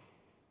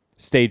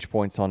stage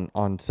points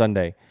on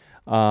Sunday.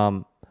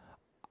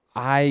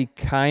 I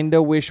kind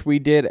of wish we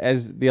did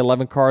as the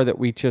 11 car that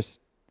we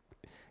just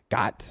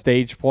got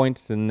stage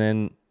points and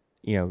then,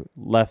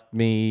 left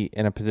me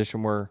in a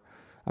position where,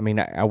 I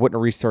wouldn't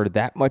have restarted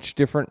that much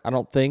different, I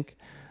don't think.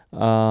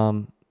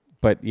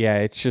 But yeah,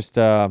 it's just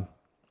one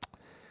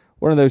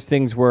of those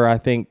things where I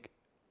think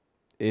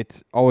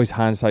it's always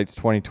hindsight's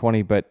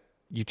 20/20, but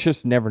you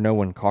just never know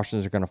when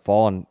cautions are going to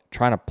fall, and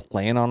trying to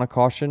plan on a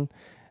caution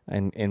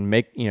and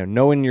make,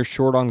 knowing you're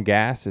short on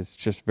gas is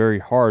just very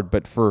hard.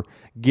 But for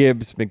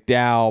Gibbs,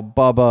 McDowell,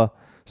 Bubba,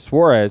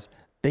 Suarez,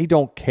 they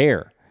don't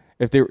care.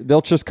 If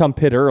they'll just come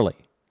pit early.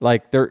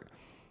 Like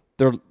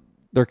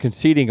they're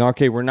conceding,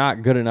 okay, we're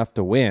not good enough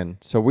to win,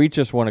 so we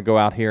just want to go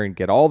out here and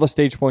get all the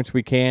stage points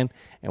we can,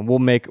 and we'll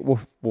make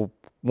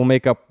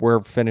up where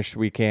finish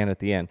we can at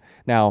the end.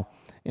 Now,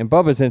 in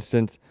Bubba's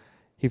instance,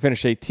 he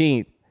finished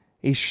 18th.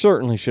 He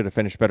certainly should have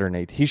finished better than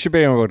 8th. He should be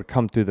able to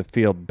come through the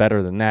field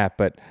better than that,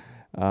 but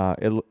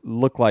it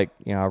looked like,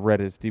 I read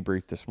his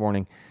debrief this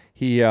morning.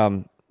 He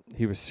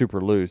was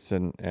super loose,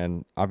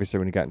 and obviously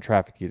when he got in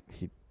traffic,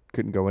 he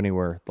couldn't go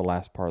anywhere the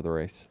last part of the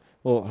race.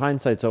 Well,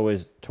 hindsight's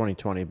always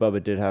 20/20.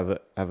 Bubba did have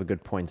a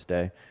good points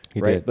day, he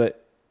right? did.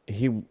 But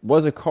he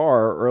was a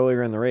car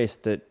earlier in the race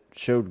that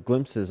showed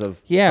glimpses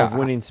of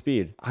winning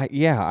speed.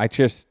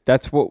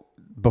 That's what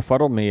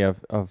befuddled me of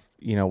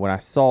when I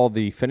saw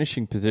the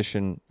finishing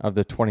position of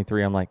the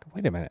 23. I'm like,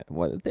 wait a minute,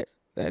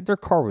 their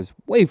car was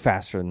way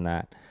faster than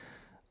that.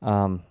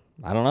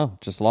 I don't know,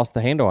 just lost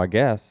the handle, I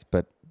guess.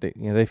 But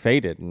they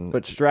faded.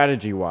 But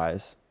strategy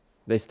wise,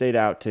 they stayed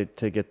out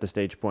to get the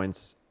stage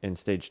points in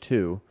stage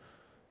 2.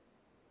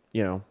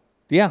 Yeah.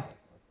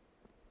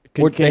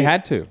 They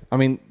had to.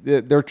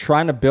 They're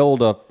trying to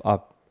build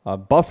a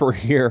buffer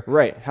here.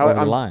 Right. How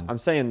I'm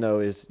saying though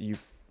is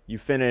you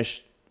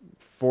finish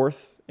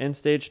 4th in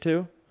stage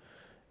 2,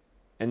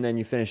 and then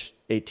you finish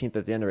 18th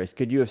at the end of the race.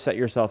 Could you have set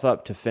yourself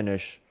up to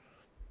finish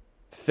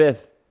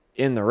 5th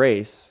in the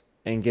race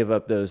and give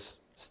up those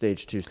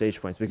stage 2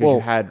 stage points because you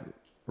had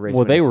race?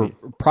 Well, they were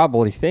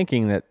probably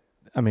thinking that.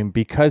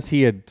 Because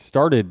he had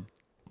started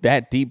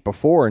that deep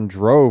before and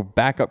drove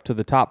back up to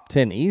the top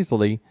 10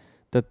 easily,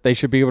 that they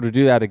should be able to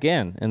do that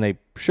again, and they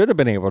should have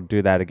been able to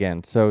do that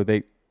again. So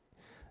they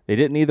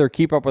didn't either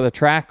keep up with the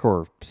track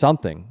or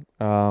something.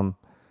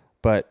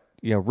 But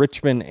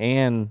Richmond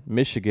and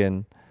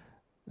Michigan,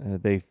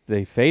 they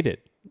faded.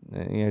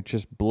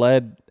 Just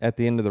bled at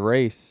the end of the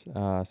race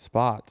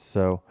spots.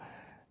 So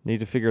need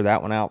to figure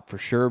that one out for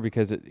sure,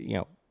 because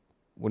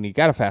when you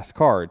got a fast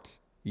car,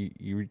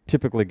 you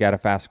typically got a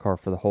fast car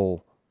for the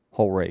whole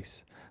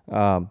race.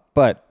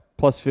 But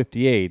plus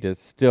 58 is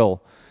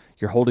still,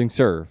 you're holding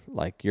serve.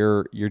 Like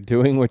you're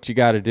doing what you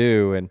got to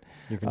do, and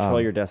you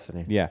control your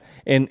destiny. Yeah.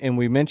 And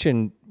we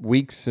mentioned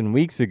weeks and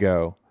weeks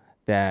ago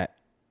that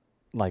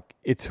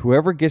it's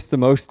whoever gets the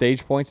most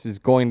stage points is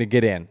going to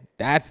get in.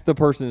 That's the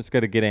person that's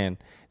going to get in.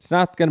 It's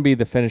not going to be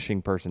the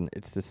finishing person.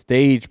 It's the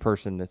stage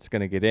person that's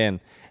going to get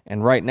in.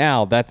 And right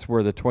now, that's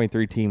where the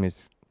 23 team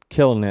is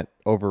killing it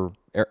over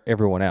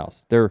everyone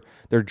else. They're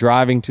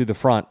driving to the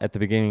front at the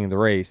beginning of the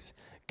race,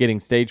 getting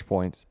stage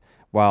points,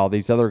 while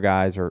these other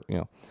guys are,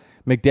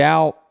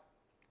 McDowell,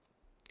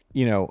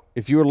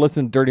 if you were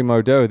listening to Dirty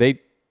Modo, they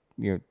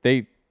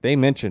they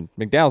mentioned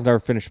McDowell's never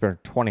finished better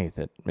than 20th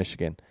at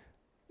Michigan.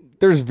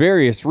 There's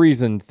various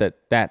reasons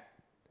that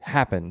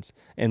happens.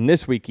 And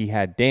this week he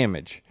had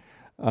damage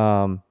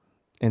and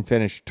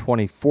finished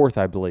 24th,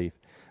 I believe.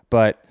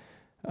 But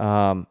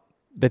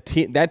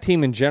that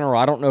team in general,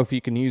 I don't know if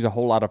you can use a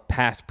whole lot of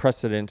past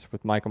precedents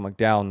with Michael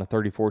McDowell and the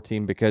 34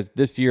 team, because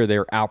this year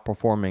they're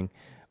outperforming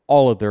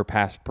all of their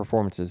past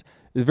performances.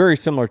 It's very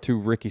similar to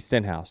Ricky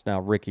Stenhouse. Now,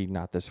 Ricky,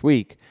 not this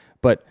week,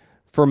 but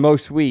for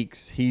most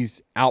weeks,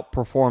 he's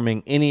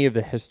outperforming any of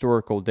the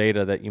historical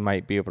data that you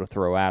might be able to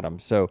throw at him.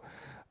 So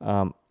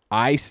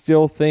I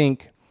still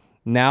think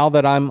now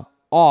that I'm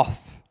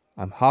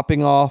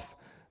hopping off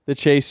the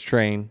Chase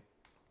train.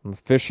 I'm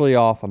officially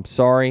off. I'm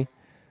sorry.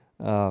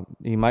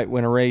 He might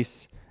win a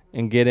race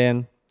and get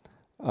in.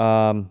 2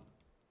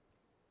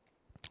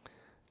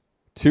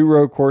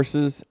 road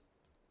courses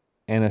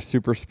and a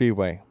super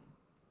speedway.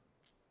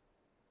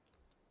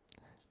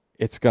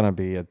 It's going to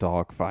be a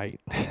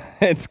dogfight.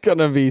 It's going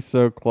to be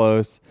so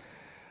close.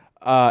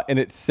 And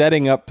it's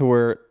setting up to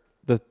where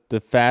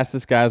the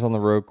fastest guys on the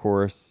road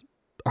course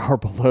are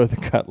below the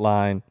cut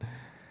line.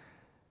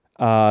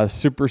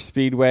 Super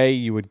speedway,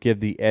 you would give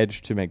the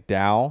edge to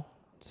McDowell.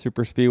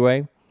 Super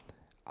speedway.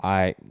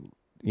 I'm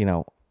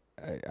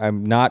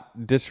not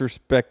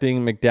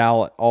disrespecting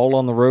McDowell at all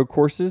on the road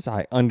courses.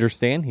 I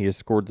understand he has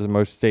scored the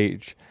most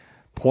stage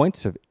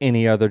points of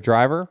any other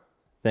driver.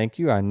 Thank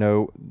you. I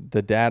know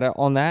the data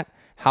on that.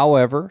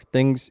 However,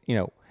 things,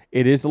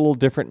 it is a little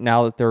different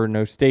now that there are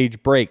no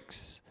stage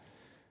breaks.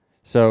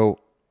 So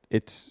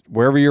it's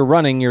wherever you're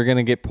running, you're going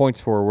to get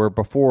points for, where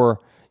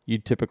before you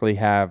typically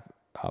have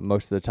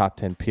most of the top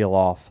 10 peel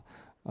off.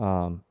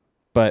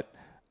 But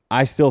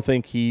I still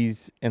think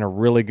he's in a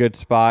really good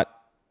spot.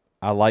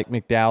 I like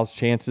McDowell's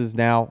chances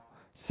now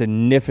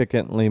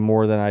significantly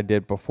more than I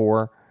did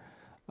before.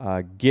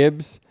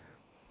 Gibbs,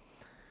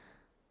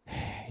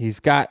 he's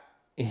got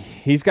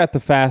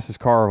the fastest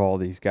car of all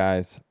these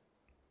guys.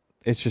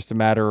 It's just a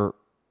matter,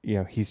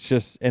 he's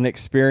just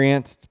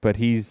inexperienced, but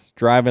he's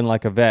driving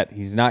like a vet.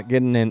 He's not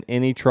getting in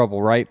any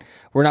trouble, right?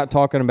 We're not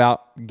talking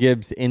about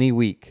Gibbs any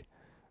week,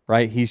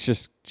 right? He's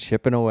just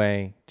chipping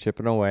away.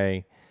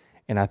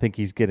 And I think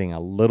he's getting a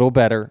little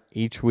better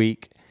each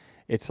week.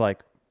 It's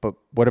like, but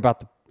what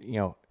about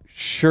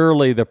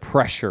surely the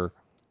pressure.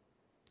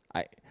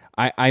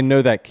 I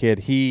know that kid.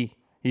 He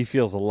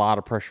feels a lot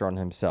of pressure on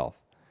himself.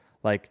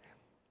 Like,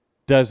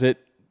 does it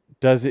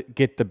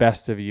get the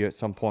best of you at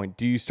some point?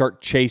 Do you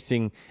start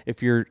chasing,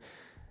 if you're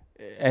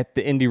at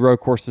the Indy road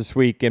course this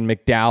week and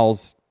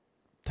McDowell's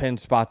 10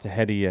 spots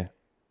ahead of you,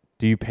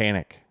 do you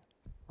panic?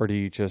 Or do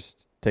you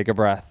just take a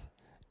breath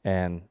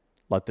and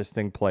let this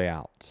thing play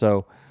out?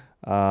 So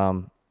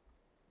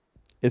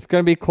it's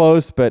going to be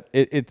close, but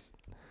it's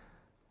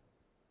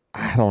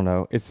I don't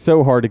know. It's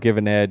so hard to give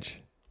an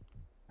edge.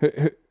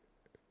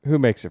 Who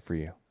makes it for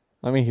you?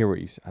 Let me hear what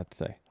you have to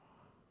say.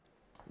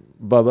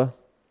 Bubba.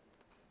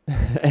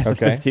 At the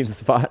 15th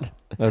spot.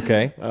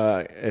 Okay.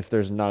 If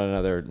there's not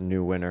another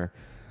new winner.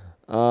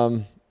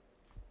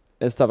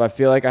 It's tough. I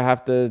feel like I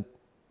have to,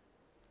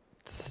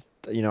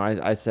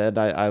 I said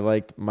I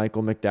liked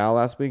Michael McDowell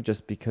last week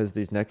just because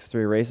these next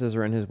 3 races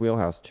are in his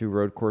wheelhouse. 2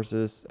 road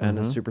courses and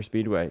a super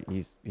speedway.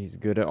 He's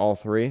good at all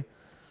 3.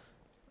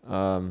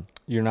 You're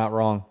not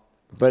wrong.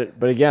 But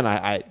again,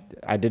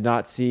 I did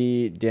not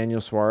see Daniel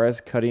Suarez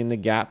cutting the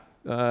gap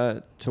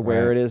to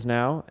where it is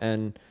now,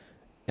 and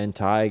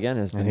Ty again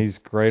has been, and he's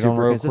great on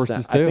road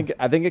courses too.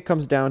 I think it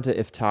comes down to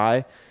if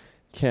Ty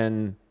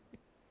can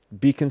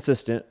be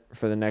consistent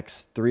for the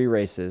next 3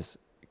 races,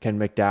 can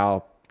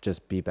McDowell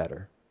just be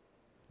better,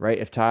 right?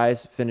 If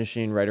Ty's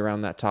finishing right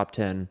around that top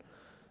 10,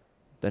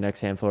 the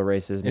next handful of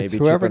races, maybe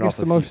whoever gets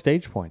the most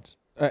stage points.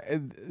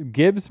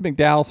 Gibbs,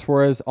 McDowell,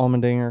 Suarez,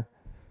 Allmendinger,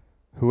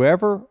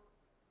 whoever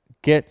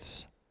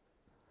gets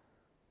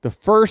the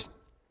first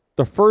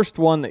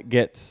one that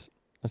gets,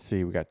 let's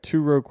see, we got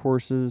 2 road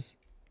courses.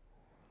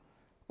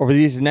 Over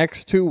these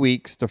next 2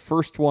 weeks, the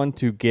first one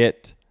to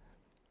get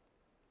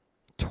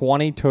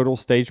 20 total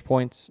stage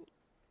points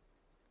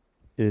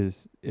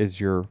is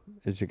your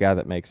guy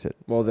that makes it.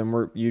 Well,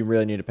 then you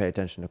really need to pay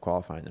attention to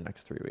qualifying the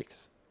next 3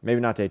 weeks. Maybe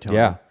not Daytona.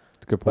 Yeah,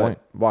 that's a good point.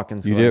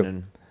 Watkins, you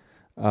Glenn,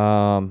 do.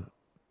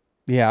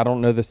 I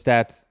don't know the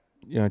stats.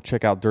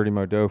 Check out Dirty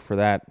Modo for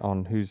that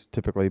on who's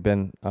typically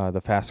been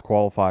the fast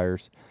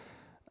qualifiers.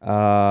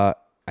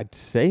 I'd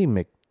say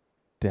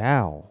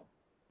McDowell.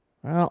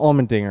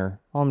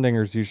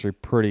 Allmendinger's usually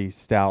pretty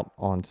stout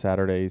on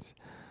Saturdays.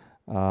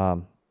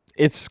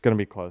 It's going to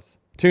be close.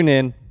 Tune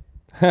in.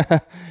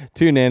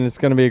 It's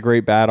going to be a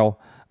great battle.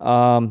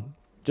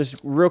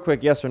 Just real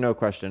quick, yes or no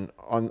question.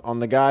 On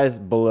the guys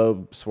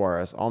below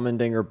Suarez,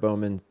 Allmendinger,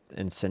 Bowman,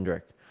 and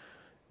Cindric,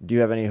 do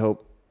you have any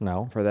hope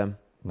for them?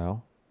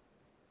 No.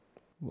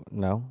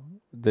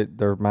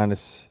 They're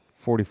minus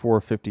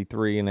 44,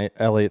 53, and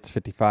Elliott's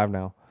 55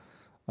 now.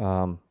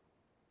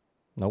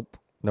 Nope.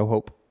 No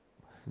hope.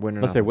 Win or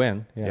Unless they nothing.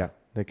 win. Yeah.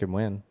 They can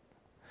win.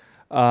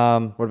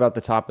 What about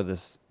the top of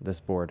this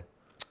board?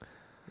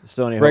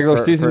 Still any regular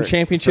hope season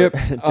championship?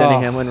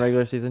 Denny Hamlin,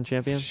 regular season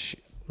champion?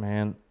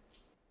 Man.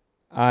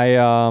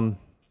 We're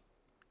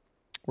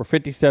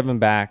 57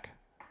 back.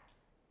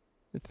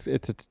 It's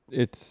a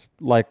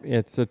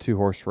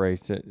 2-horse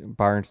race.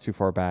 Byron's too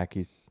far back.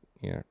 He's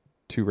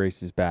 2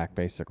 races back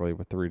basically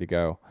with 3 to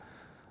go.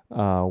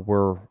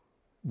 We're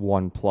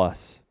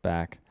 1+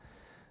 back.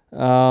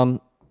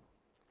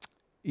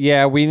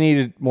 Yeah, we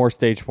needed more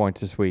stage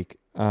points this week.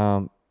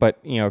 But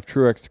if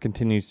Truex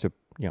continues to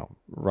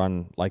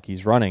run like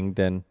he's running,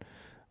 then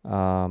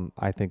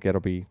I think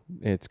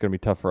it's going to be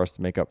tough for us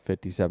to make up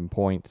 57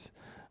 points.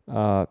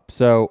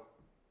 So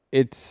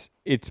it's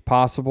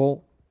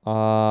possible.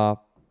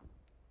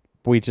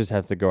 We just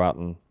have to go out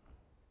and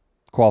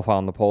qualify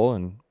on the pole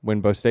and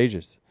win both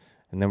stages,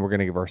 and then we're going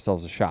to give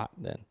ourselves a shot.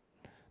 Then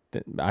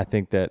I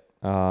think that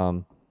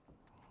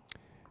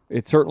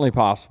it's certainly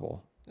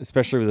possible,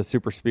 especially with the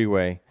super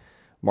speedway.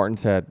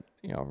 Martin's had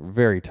a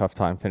very tough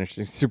time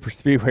finishing super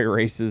speedway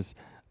races.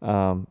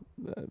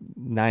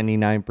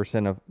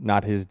 99% of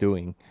not his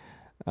doing.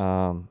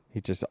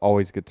 He just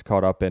always gets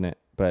caught up in it,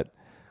 but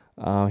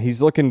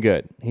he's looking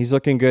good. He's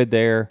looking good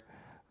there.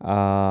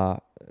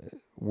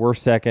 We're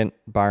second,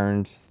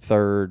 Byron's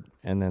third,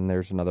 and then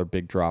there's another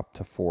big drop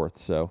to fourth.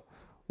 So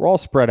we're all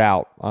spread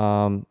out.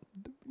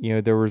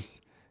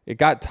 It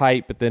got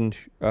tight, but then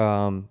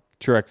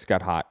Truex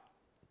got hot.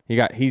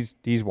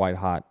 He's white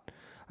hot.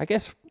 I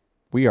guess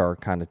we are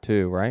kind of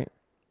too, right?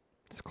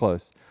 It's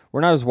close. We're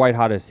not as white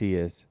hot as he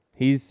is.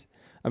 He's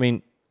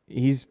been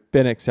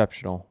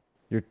exceptional.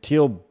 You're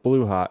teal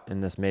blue hot in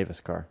this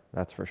Mavis car,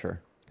 that's for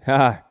sure.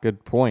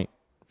 Good point,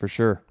 for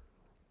sure.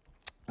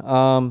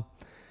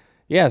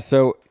 Yeah,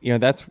 so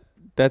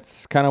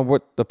that's kind of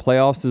what the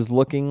playoffs is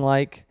looking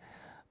like.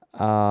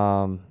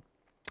 Martin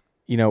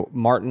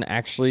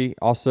actually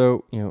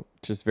also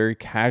just very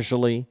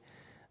casually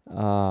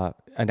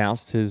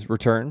announced his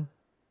return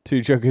to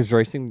Joe Gibbs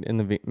Racing in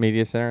the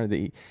media center.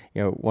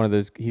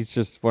 He's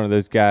just one of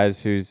those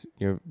guys who's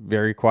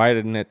very quiet,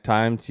 and at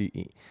times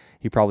he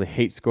probably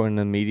hates going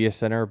to the media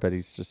center, but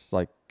he's just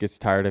like gets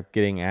tired of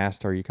getting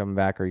asked, "Are you coming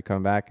back? Are you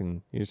coming back?"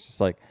 And he's just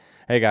like,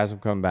 "Hey guys, I'm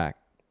coming back."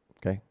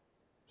 Okay,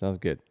 sounds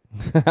good.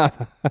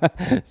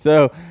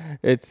 So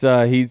it's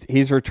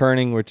he's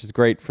returning, which is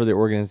great for the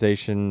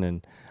organization,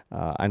 and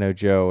I know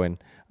Joe and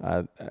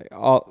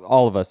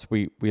all of us,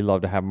 we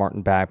love to have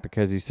Martin back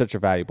because he's such a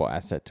valuable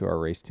asset to our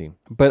race team.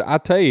 But I'll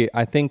tell you,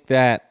 I think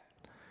that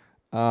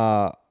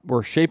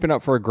we're shaping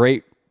up for a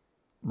great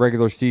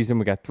regular season.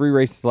 We got 3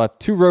 races left,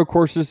 2 road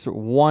courses,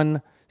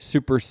 1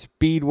 super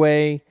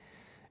speedway.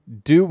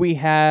 Do we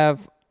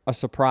have a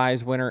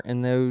surprise winner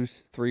in those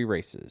 3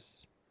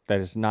 races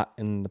that is not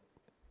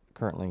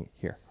currently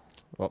here?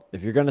 Well,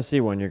 if you're going to see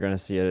one, you're going to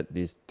see it at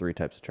these 3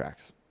 types of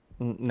tracks.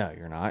 No,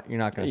 you're not. You're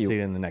not going to see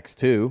it in the next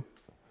 2.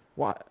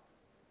 Why?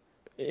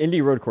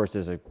 Indy road course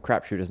is a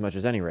crapshoot as much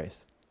as any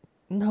race.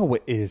 No,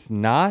 it is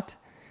not.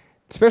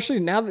 Especially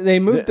now that they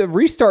moved the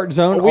restart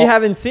zone. We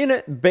haven't seen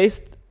it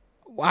based.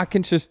 I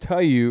can just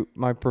tell you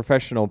my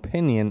professional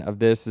opinion of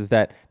this is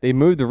that they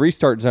moved the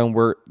restart zone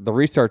where the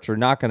restarts are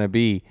not going to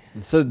be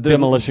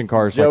demolition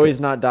cars. Joey's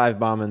not dive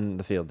bombing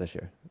the field this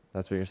year.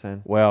 That's what you're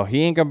saying? Well,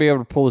 he ain't going to be able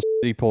to pull the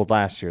shit he pulled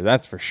last year.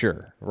 That's for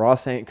sure.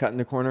 Ross ain't cutting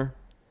the corner.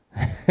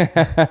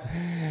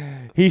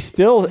 He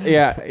still,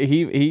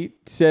 he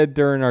said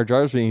during our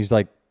drivers meeting, he's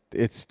like,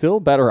 it's still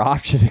a better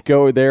option to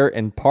go there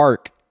and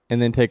park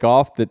and then take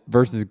off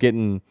versus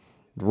getting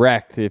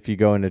wrecked if you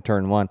go into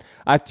turn 1.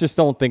 I just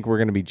don't think we're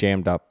going to be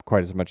jammed up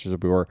quite as much as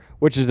we were,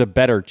 which is a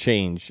better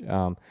change.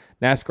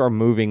 NASCAR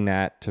moving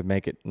that to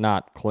make it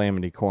not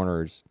calamity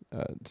corners,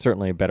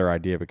 certainly a better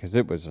idea because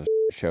it was a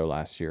show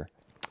last year.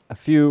 A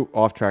few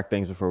off-track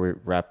things before we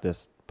wrap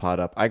this pod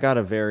up. I got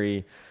a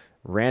very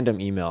random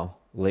email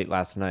late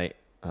last night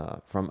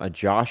from a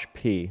Josh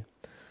P.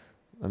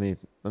 Let me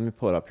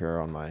pull it up here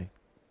on my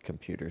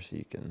computer so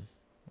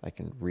I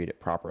can read it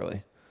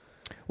properly.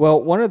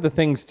 Well, one of the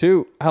things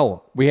too,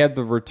 we had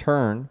the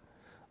return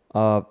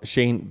of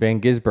Shane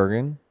Van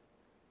Gisbergen,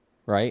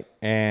 right?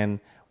 And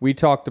we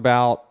talked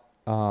about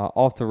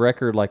off the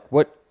record, like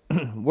what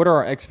are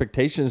our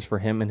expectations for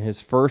him in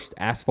his first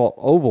asphalt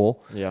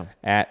oval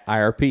at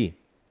IRP?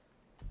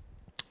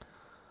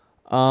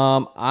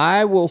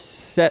 I will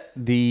set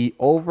the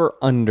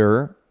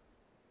over-under,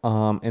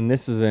 and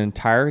this is an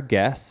entire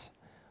guess,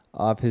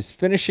 of his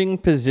finishing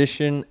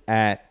position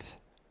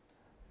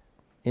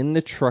in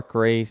the truck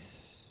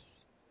race.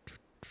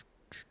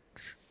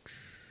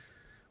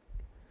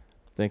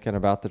 Thinking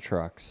about the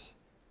trucks.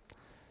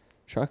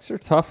 Trucks are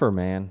tougher,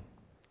 man.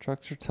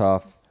 Trucks are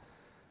tough.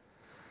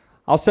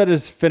 I'll set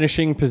his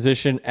finishing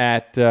position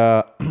at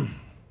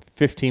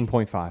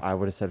 15.5. I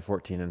would have said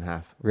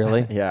 14.5.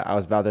 Really? Yeah, I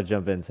was about to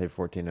jump in and say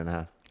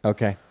 14.5.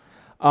 Okay.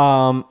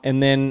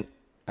 And then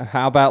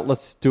how about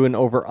let's do an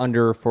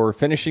over-under for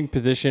finishing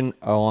position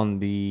on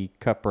the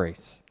Cup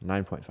race?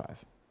 9.5.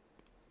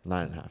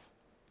 9.5.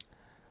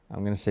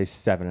 I'm going to say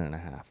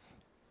 7.5.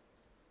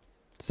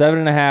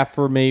 7.5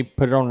 for me.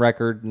 Put it on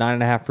record.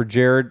 9.5 for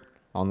Jared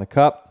on the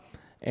Cup.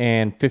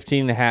 And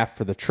 15.5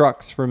 for the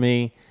trucks for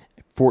me.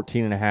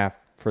 14.5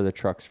 for the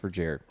trucks for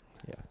Jared.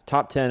 Yeah,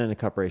 top 10 in the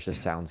Cup race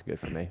just sounds good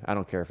for me. I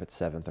don't care if it's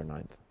 7th or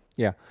 9th.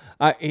 Yeah,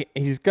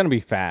 he's going to be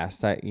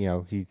fast.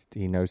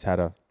 He knows how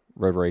to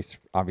road race,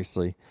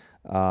 obviously.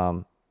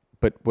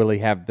 But will he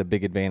have the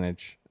big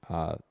advantage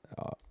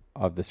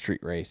of the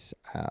street race?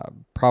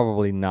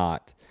 Probably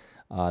not.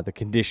 The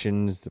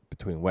conditions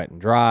between wet and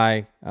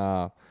dry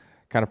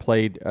kind of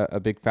played a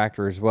big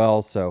factor as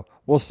well. So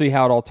we'll see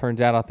how it all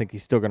turns out. I think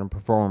he's still going to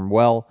perform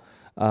well.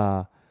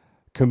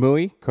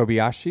 Kamui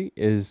Kobayashi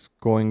is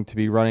going to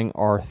be running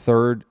our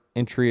third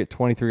entry at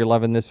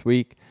 23:11 this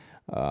week.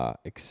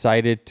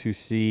 Excited to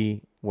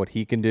see what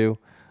he can do.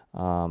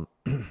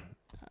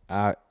 I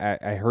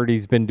heard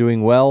he's been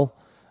doing well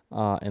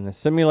in the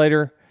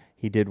simulator.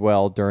 He did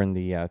well during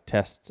the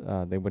test.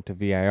 They went to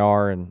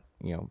VIR and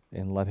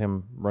let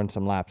him run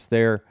some laps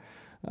there.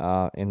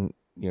 And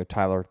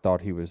Tyler thought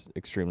he was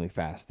extremely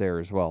fast there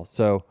as well.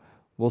 So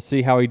we'll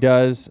see how he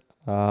does.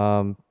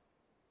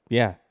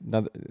 Yeah.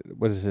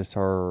 What is this?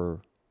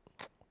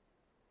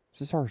 Is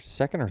this our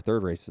second or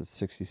third race at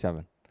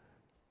 67?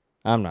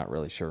 I'm not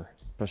really sure.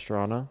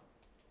 Pastrana.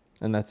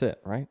 And that's it,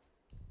 right?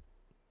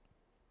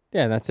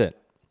 Yeah, that's it.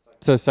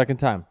 So second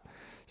time.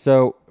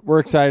 So we're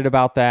excited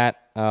about that.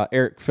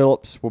 Eric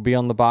Phillips will be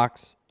on the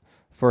box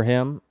for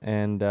him,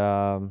 and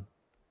we're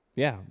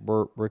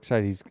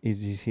excited.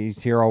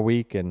 He's here all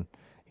week, and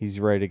he's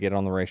ready to get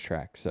on the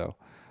racetrack. So,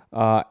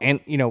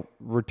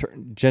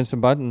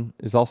 Jenson Button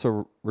is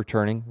also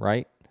returning,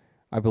 right?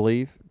 I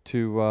believe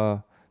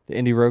to the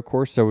Indy Road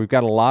Course. So we've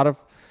got a lot of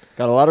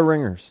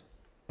ringers.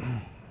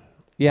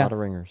 Yeah, a lot of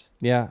ringers.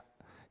 Yeah.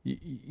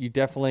 You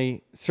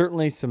definitely,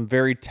 certainly some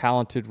very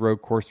talented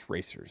road course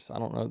racers. I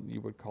don't know,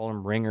 you would call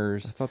them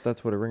ringers. I thought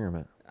that's what a ringer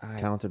meant.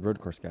 Talented road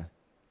course guy.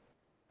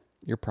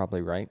 You're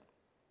probably right.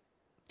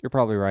 You're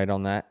probably right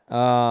on that.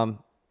 The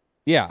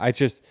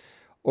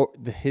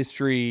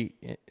history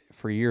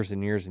for years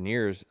and years and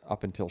years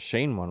up until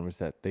Shane won was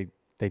that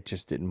they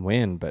just didn't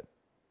win. But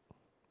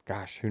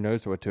gosh, who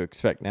knows what to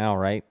expect now,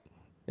 right?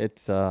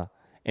 It's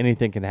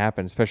anything can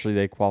happen, especially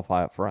they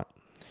qualify up front.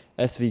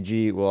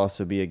 SVG will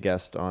also be a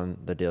guest on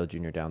the Dale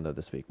Jr. Down Low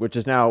this week, which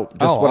is now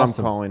just what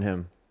awesome. I'm calling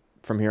him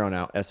from here on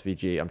out,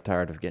 SVG. I'm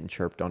tired of getting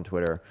chirped on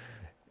Twitter.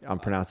 I'm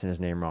pronouncing his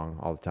name wrong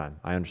all the time.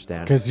 I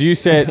understand. Because you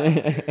said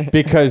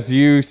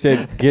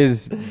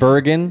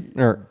Gisbergen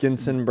or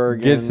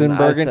Ginsenbergen.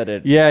 I said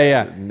it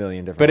a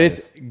million different ways.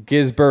 It's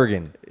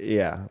Gisbergen.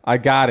 Yeah. I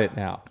got it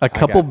now. A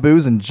couple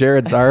boos and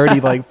Jared's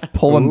already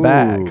pulling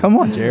back. Come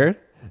on, Jared.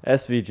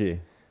 SVG.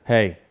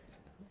 Hey,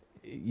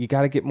 you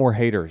got to get more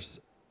haters.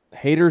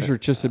 Haters are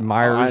just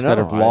admirers that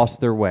have lost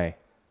their way.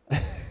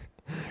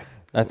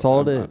 That's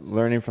all it is.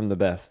 Learning from the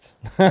best.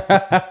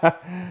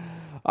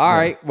 All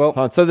right.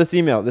 Well, so this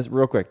email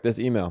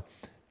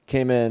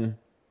came in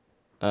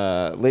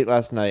late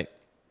last night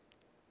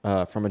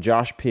from a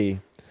Josh P.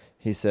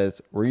 He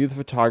says, "Were you the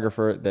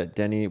photographer that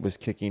Denny was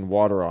kicking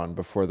water on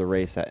before the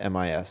race at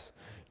MIS?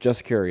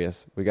 Just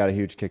curious. We got a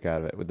huge kick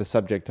out of it with the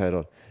subject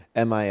titled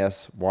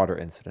MIS Water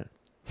Incident."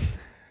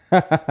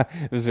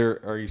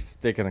 Are you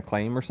staking a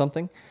claim or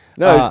something?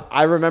 No,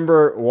 I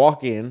remember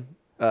walking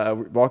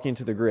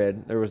to the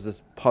grid. There was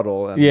this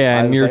puddle. And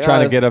and you're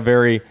trying to get a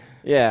very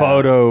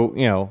photo,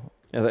 I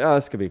was like,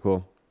 this could be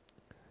cool.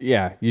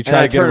 Yeah, you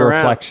try to get a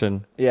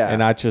reflection. Yeah.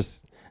 And I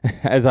just,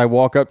 as I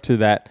walk up to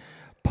that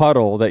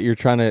puddle that you're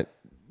trying to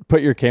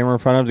put your camera in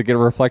front of to get a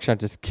reflection, I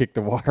just kick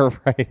the water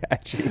right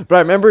at you. But I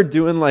remember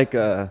doing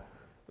a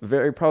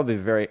probably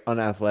very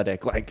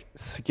unathletic,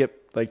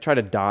 skip, try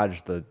to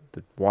dodge the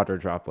water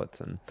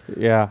droplets. And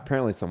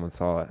apparently someone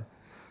saw it.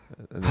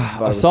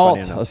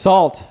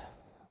 Assault.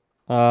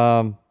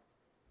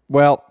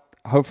 Well,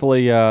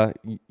 hopefully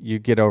you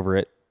get over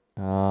it.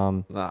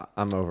 I'm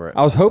over it.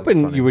 I was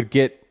hoping you would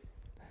get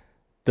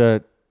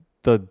the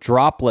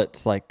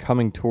droplets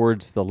coming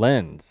towards the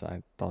lens.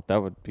 I thought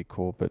that would be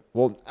cool, but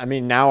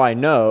now I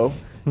know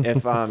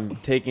if I'm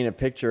taking a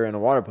picture in a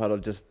water puddle,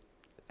 just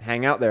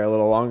hang out there a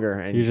little longer,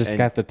 and you just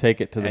have to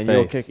take it to the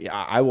face.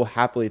 I will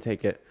happily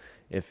take it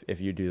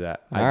if you do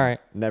that. All right.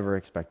 Never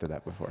expected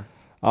that before.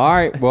 All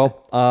right.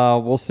 Well,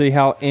 we'll see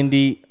how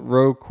Indy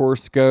Road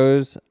Course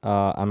goes.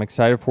 I'm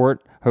excited for it.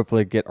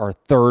 Hopefully get our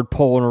third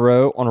pole in a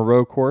row on a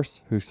road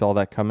course. Who saw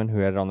that coming? Who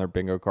had it on their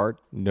bingo card?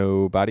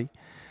 Nobody.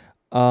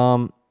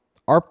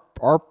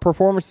 Our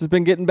performance has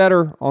been getting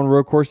better on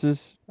road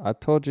courses. I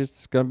told you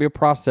it's going to be a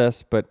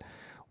process, but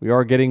we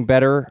are getting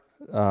better.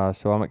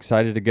 So I'm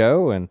excited to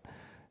go and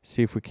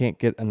see if we can't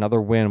get another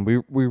win.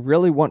 We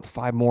really want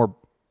 5 more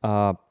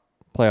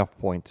playoff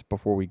points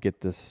before we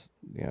get this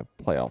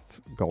playoff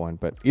going.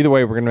 But either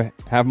way, we're going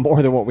to have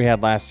more than what we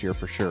had last year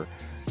for sure.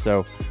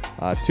 So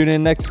tune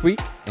in next week,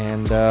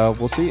 and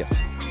we'll see you.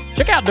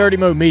 Check out Dirty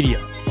Mo Media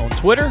on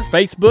Twitter,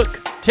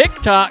 Facebook,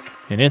 TikTok,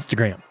 and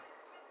Instagram.